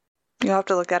game? You'll have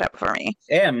to look that up for me.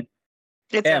 M.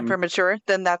 It's M for mature.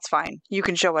 Then that's fine. You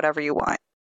can show whatever you want.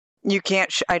 You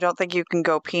can't. I don't think you can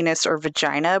go penis or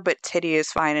vagina, but titty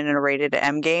is fine in a rated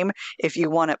M game. If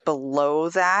you want it below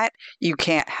that, you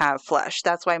can't have flesh.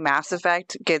 That's why Mass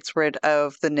Effect gets rid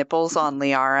of the nipples on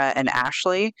Liara and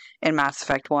Ashley in Mass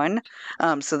Effect 1.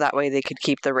 So that way they could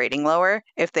keep the rating lower.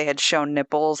 If they had shown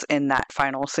nipples in that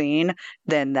final scene,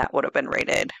 then that would have been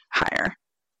rated higher.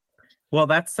 Well,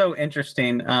 that's so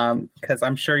interesting because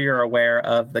I'm sure you're aware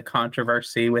of the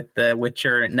controversy with the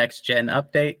Witcher Next Gen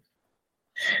update.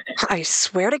 I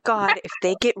swear to God,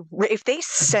 if they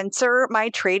censor my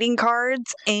trading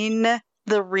cards in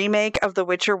the remake of The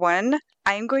Witcher 1,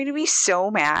 I'm going to be so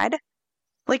mad.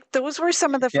 Like, those were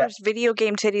some of the first video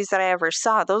game titties that I ever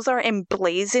saw. Those are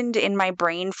emblazoned in my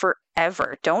brain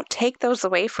forever. Don't take those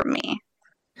away from me.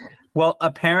 Well,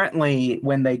 apparently,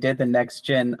 when they did the next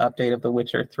gen update of The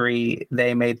Witcher 3,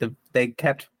 they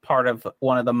kept part of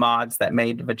one of the mods that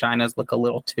made vaginas look a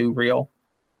little too real,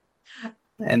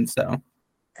 and so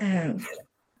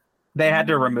they had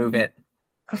to remove it.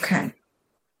 Okay.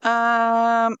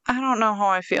 I don't know how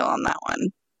I feel on that one.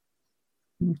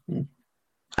 Mm-hmm.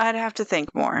 I'd have to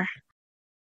think more.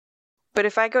 But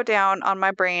if I go down on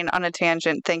my brain on a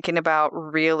tangent thinking about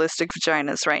realistic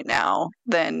vaginas right now,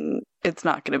 then it's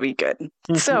not going to be good.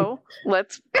 So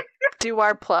let's do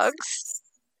our plugs.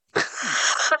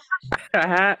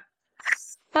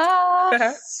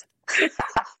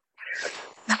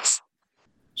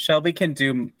 Shelby can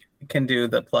do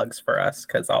the plugs for us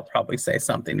because I'll probably say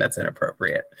something that's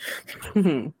inappropriate.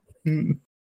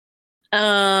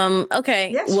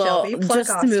 Okay. Yes, well, Shelby, plug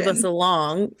just to move Austin. us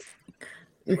along.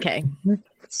 Okay.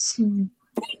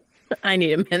 I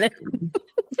need a minute.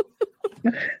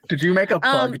 Did you make a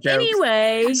plug joke?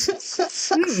 Anyway,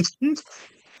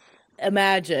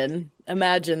 imagine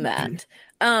that.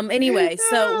 Anyway,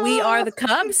 so we are the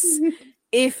Cups.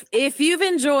 If you've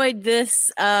enjoyed this,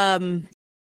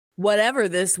 whatever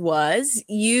this was,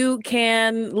 you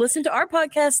can listen to our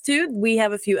podcast too. We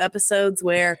have a few episodes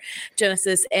where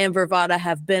Genesis and Vervada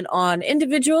have been on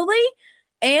individually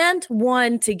and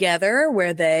one together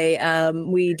where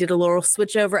we did a little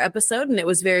switchover episode and it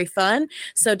was very fun.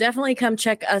 So definitely come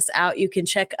check us out. You can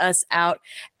check us out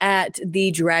at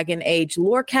the Dragon Age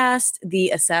Lorecast,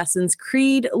 the Assassin's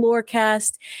Creed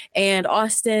Lorecast, and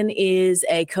Austin is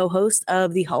a co-host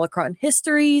of the Holocron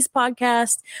Histories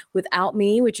podcast Without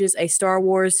Me, which is a Star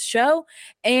Wars show.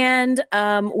 And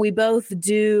we both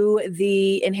do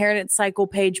the Inheritance Cycle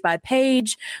page by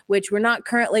page, which we're not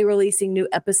currently releasing new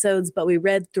episodes, but we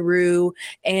read through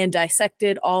and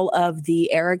dissected all of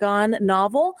the Aragon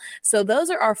novel. So those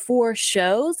are our 4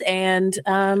 shows. And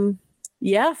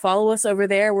follow us over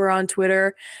there. We're on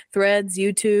Twitter, Threads,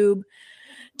 YouTube,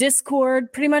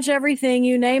 Discord, pretty much everything,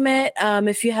 you name it.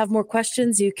 If you have more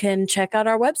questions, you can check out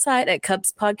our website at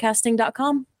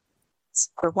cupspodcasting.com.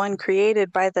 For one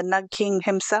created by the Nug King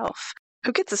himself,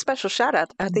 who gets a special shout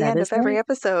out at the end of every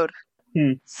episode.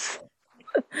 It's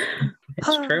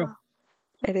true.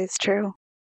 It is true.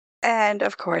 And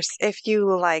of course, if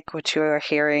you like what you are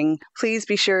hearing, please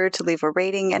be sure to leave a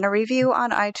rating and a review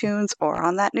on iTunes or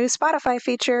on that new Spotify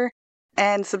feature,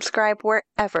 and subscribe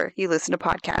wherever you listen to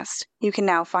podcasts. You can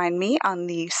now find me on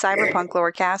the Cyberpunk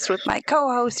Lorecast with my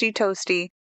co-hosty Toasty,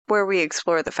 where we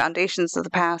explore the foundations of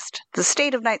the past, the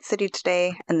state of Night City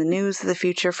today, and the news of the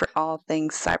future for all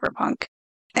things cyberpunk.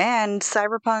 And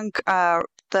Cyberpunk,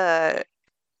 the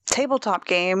tabletop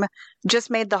game,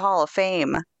 just made the Hall of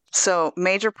Fame. So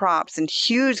major props and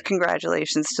huge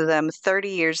congratulations to them. 30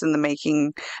 years in the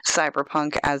making,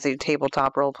 Cyberpunk as a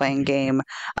tabletop role-playing game,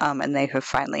 and they have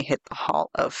finally hit the Hall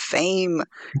of Fame.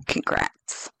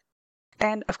 Congrats.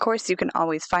 And of course, you can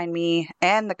always find me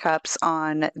and the Cups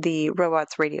on the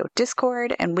Robots Radio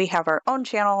Discord, and we have our own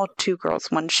channel, 2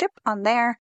 Girls, 1 Ship, on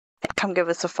there. Come give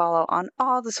us a follow on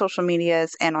all the social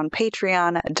medias and on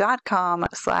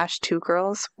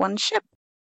patreon.com/2girls1ship.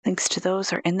 Links to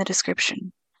those are in the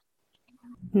description.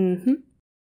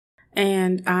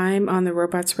 And I'm on the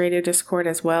Robots Radio Discord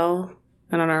as well,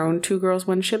 and on our own 2 Girls,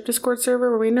 1 Ship Discord server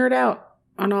where we nerd out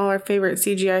on all our favorite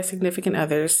CGI significant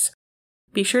others.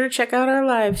 Be sure to check out our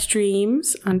live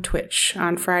streams on Twitch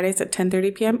on Fridays at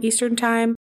 10:30 p.m. Eastern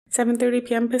Time, 7:30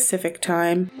 p.m. Pacific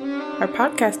Time. Our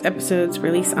podcast episodes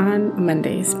release on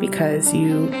Mondays because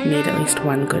you need at least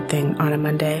one good thing on a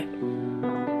Monday.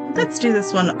 Let's do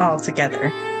this one all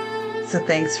together. So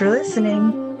thanks for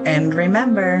listening. And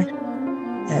remember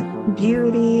that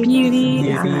beauty is in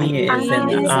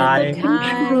the eye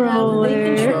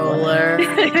controller.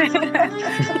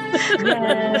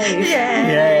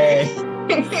 Yay!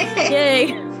 Yay! Yay!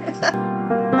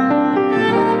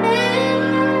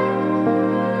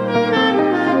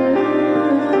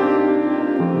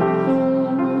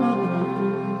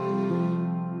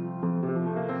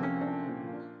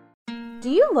 Do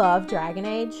you love Dragon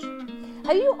Age?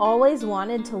 Have you always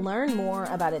wanted to learn more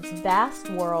about its vast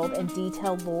world and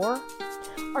detailed lore?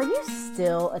 Are you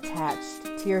still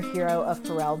attached to your hero of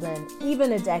Ferelden,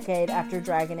 even a decade after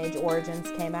Dragon Age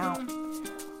Origins came out?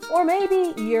 Or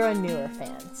maybe you're a newer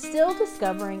fan, still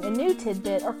discovering a new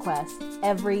tidbit or quest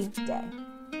every day.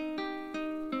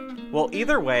 Well,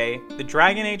 either way, the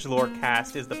Dragon Age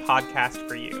Lorecast is the podcast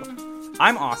for you.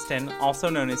 I'm Austin, also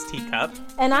known as Teacup.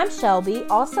 And I'm Shelby,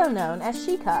 also known as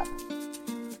She Cup.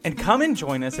 And come and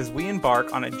join us as we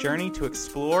embark on a journey to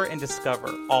explore and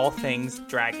discover all things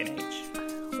Dragon Age.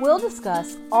 We'll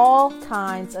discuss all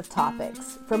kinds of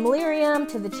topics, from Lyrium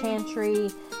to the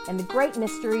Chantry and the great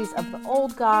mysteries of the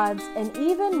old gods, and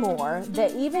even more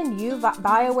that even you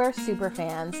BioWare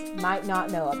superfans might not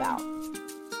know about.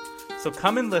 So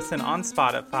come and listen on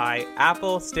Spotify,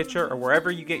 Apple, Stitcher, or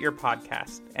wherever you get your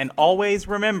podcast. And always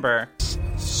remember,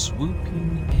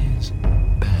 swooping